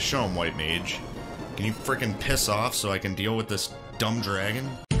 Yeah, show him, white mage. Can you freaking piss off so I can deal with this dumb dragon?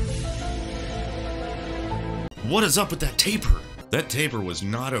 What is up with that taper? That taper was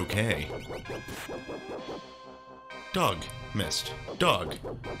not okay. Dog, missed. Dog,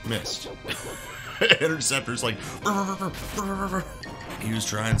 missed. Interceptor's like... He was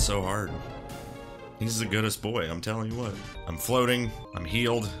trying so hard. He's the goodest boy, I'm telling you what. I'm floating, I'm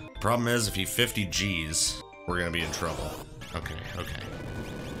healed. Problem is, if he 50 Gs, we're gonna be in trouble. Okay, okay.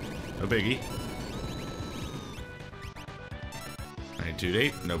 No biggie.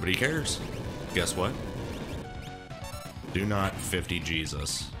 928, nobody cares. Guess what? Do not 50 Gs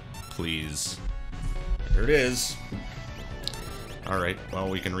us. Please. There it is. Alright, well,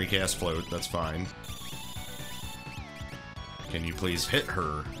 we can recast float, that's fine. Can you please hit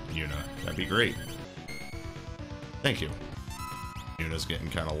her, Yuna? That'd be great. Thank you. Yuna's getting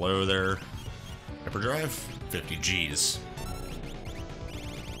kind of low there. Hyperdrive? 50 Gs.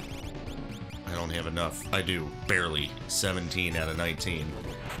 I don't have enough. I do. Barely. 17 out of 19.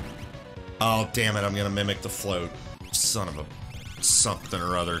 Oh, damn it. I'm going to mimic the float. Son of a something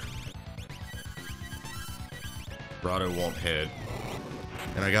or other. Rado won't hit.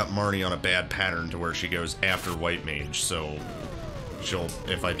 And I got Marnie on a bad pattern to where she goes after White Mage, so she'll,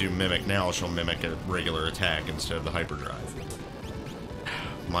 if I do mimic now, she'll mimic a regular attack instead of the hyperdrive.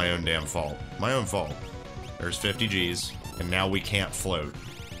 My own damn fault. My own fault. There's 50 Gs, and now we can't float.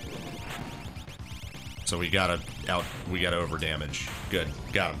 So we gotta over damage. Good,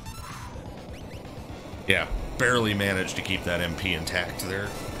 got him. Yeah, barely managed to keep that MP intact there.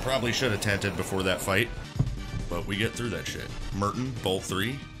 Probably should have tented before that fight. But we get through that shit. Merton, Bolt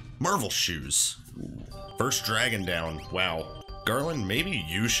 3. Marvel Shoes. First dragon down. Wow. Garland, maybe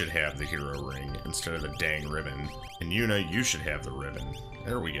you should have the hero ring instead of the dang ribbon. And Yuna, you should have the ribbon.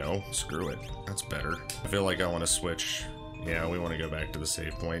 There we go. Screw it. That's better. I feel like I want to switch. Yeah, we want to go back to the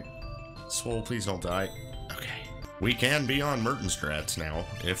save point. Swole, please don't die. Okay. We can be on Merton strats now,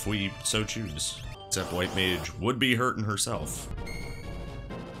 if we so choose. Except White Mage would be hurting herself.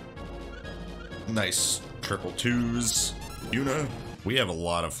 Nice. Triple twos. Yuna, we have a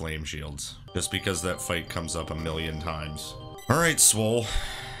lot of flame shields. Just because that fight comes up a million times. Alright, Swole.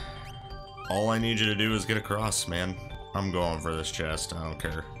 All I need you to do is get across, man. I'm going for this chest, I don't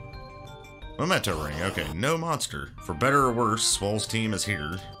care. Memento ring, okay, no monster. For better or worse, Swole's team is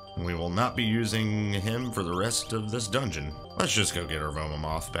here. And we will not be using him for the rest of this dungeon. Let's just go get our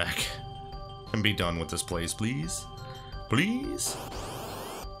Vomamoth back. And be done with this place, please. Please?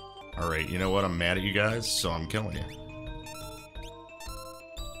 Alright, you know what? I'm mad at you guys, so I'm killing you.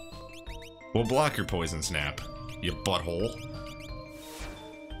 We'll block your poison snap, you butthole.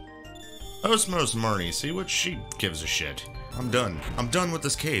 Osmos Marnie, see what she gives a shit. I'm done. I'm done with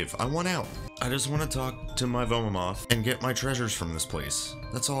this cave. I want out. I just want to talk to my Vomamoth and get my treasures from this place.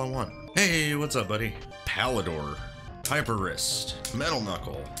 That's all I want. Hey, what's up, buddy? Palador, Hyper Wrist, Metal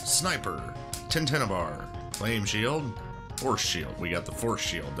Knuckle, Sniper, Tintinabar, Flame Shield, Force Shield. We got the Force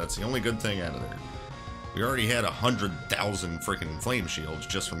Shield. That's the only good thing out of there. We already had 100,000 freaking Flame Shields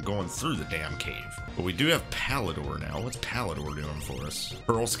just from going through the damn cave. But we do have Palador now. What's Palador doing for us?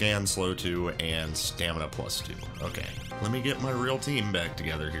 Pearl Scan, Slow 2, and Stamina plus 2. Okay, let me get my real team back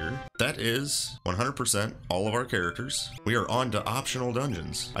together here. That is 100% all of our characters. We are on to optional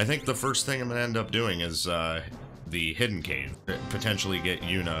dungeons. I think the first thing I'm gonna end up doing is the hidden cave. Potentially get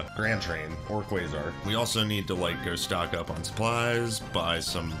Yuna, Grand Train, or Quasar. We also need to like go stock up on supplies, buy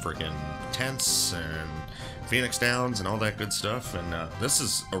some freaking tents and Phoenix Downs and all that good stuff. And this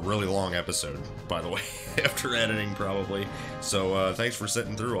is a really long episode, by the way, after editing probably. So thanks for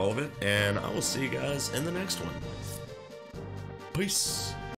sitting through all of it, and I will see you guys in the next one. Peace.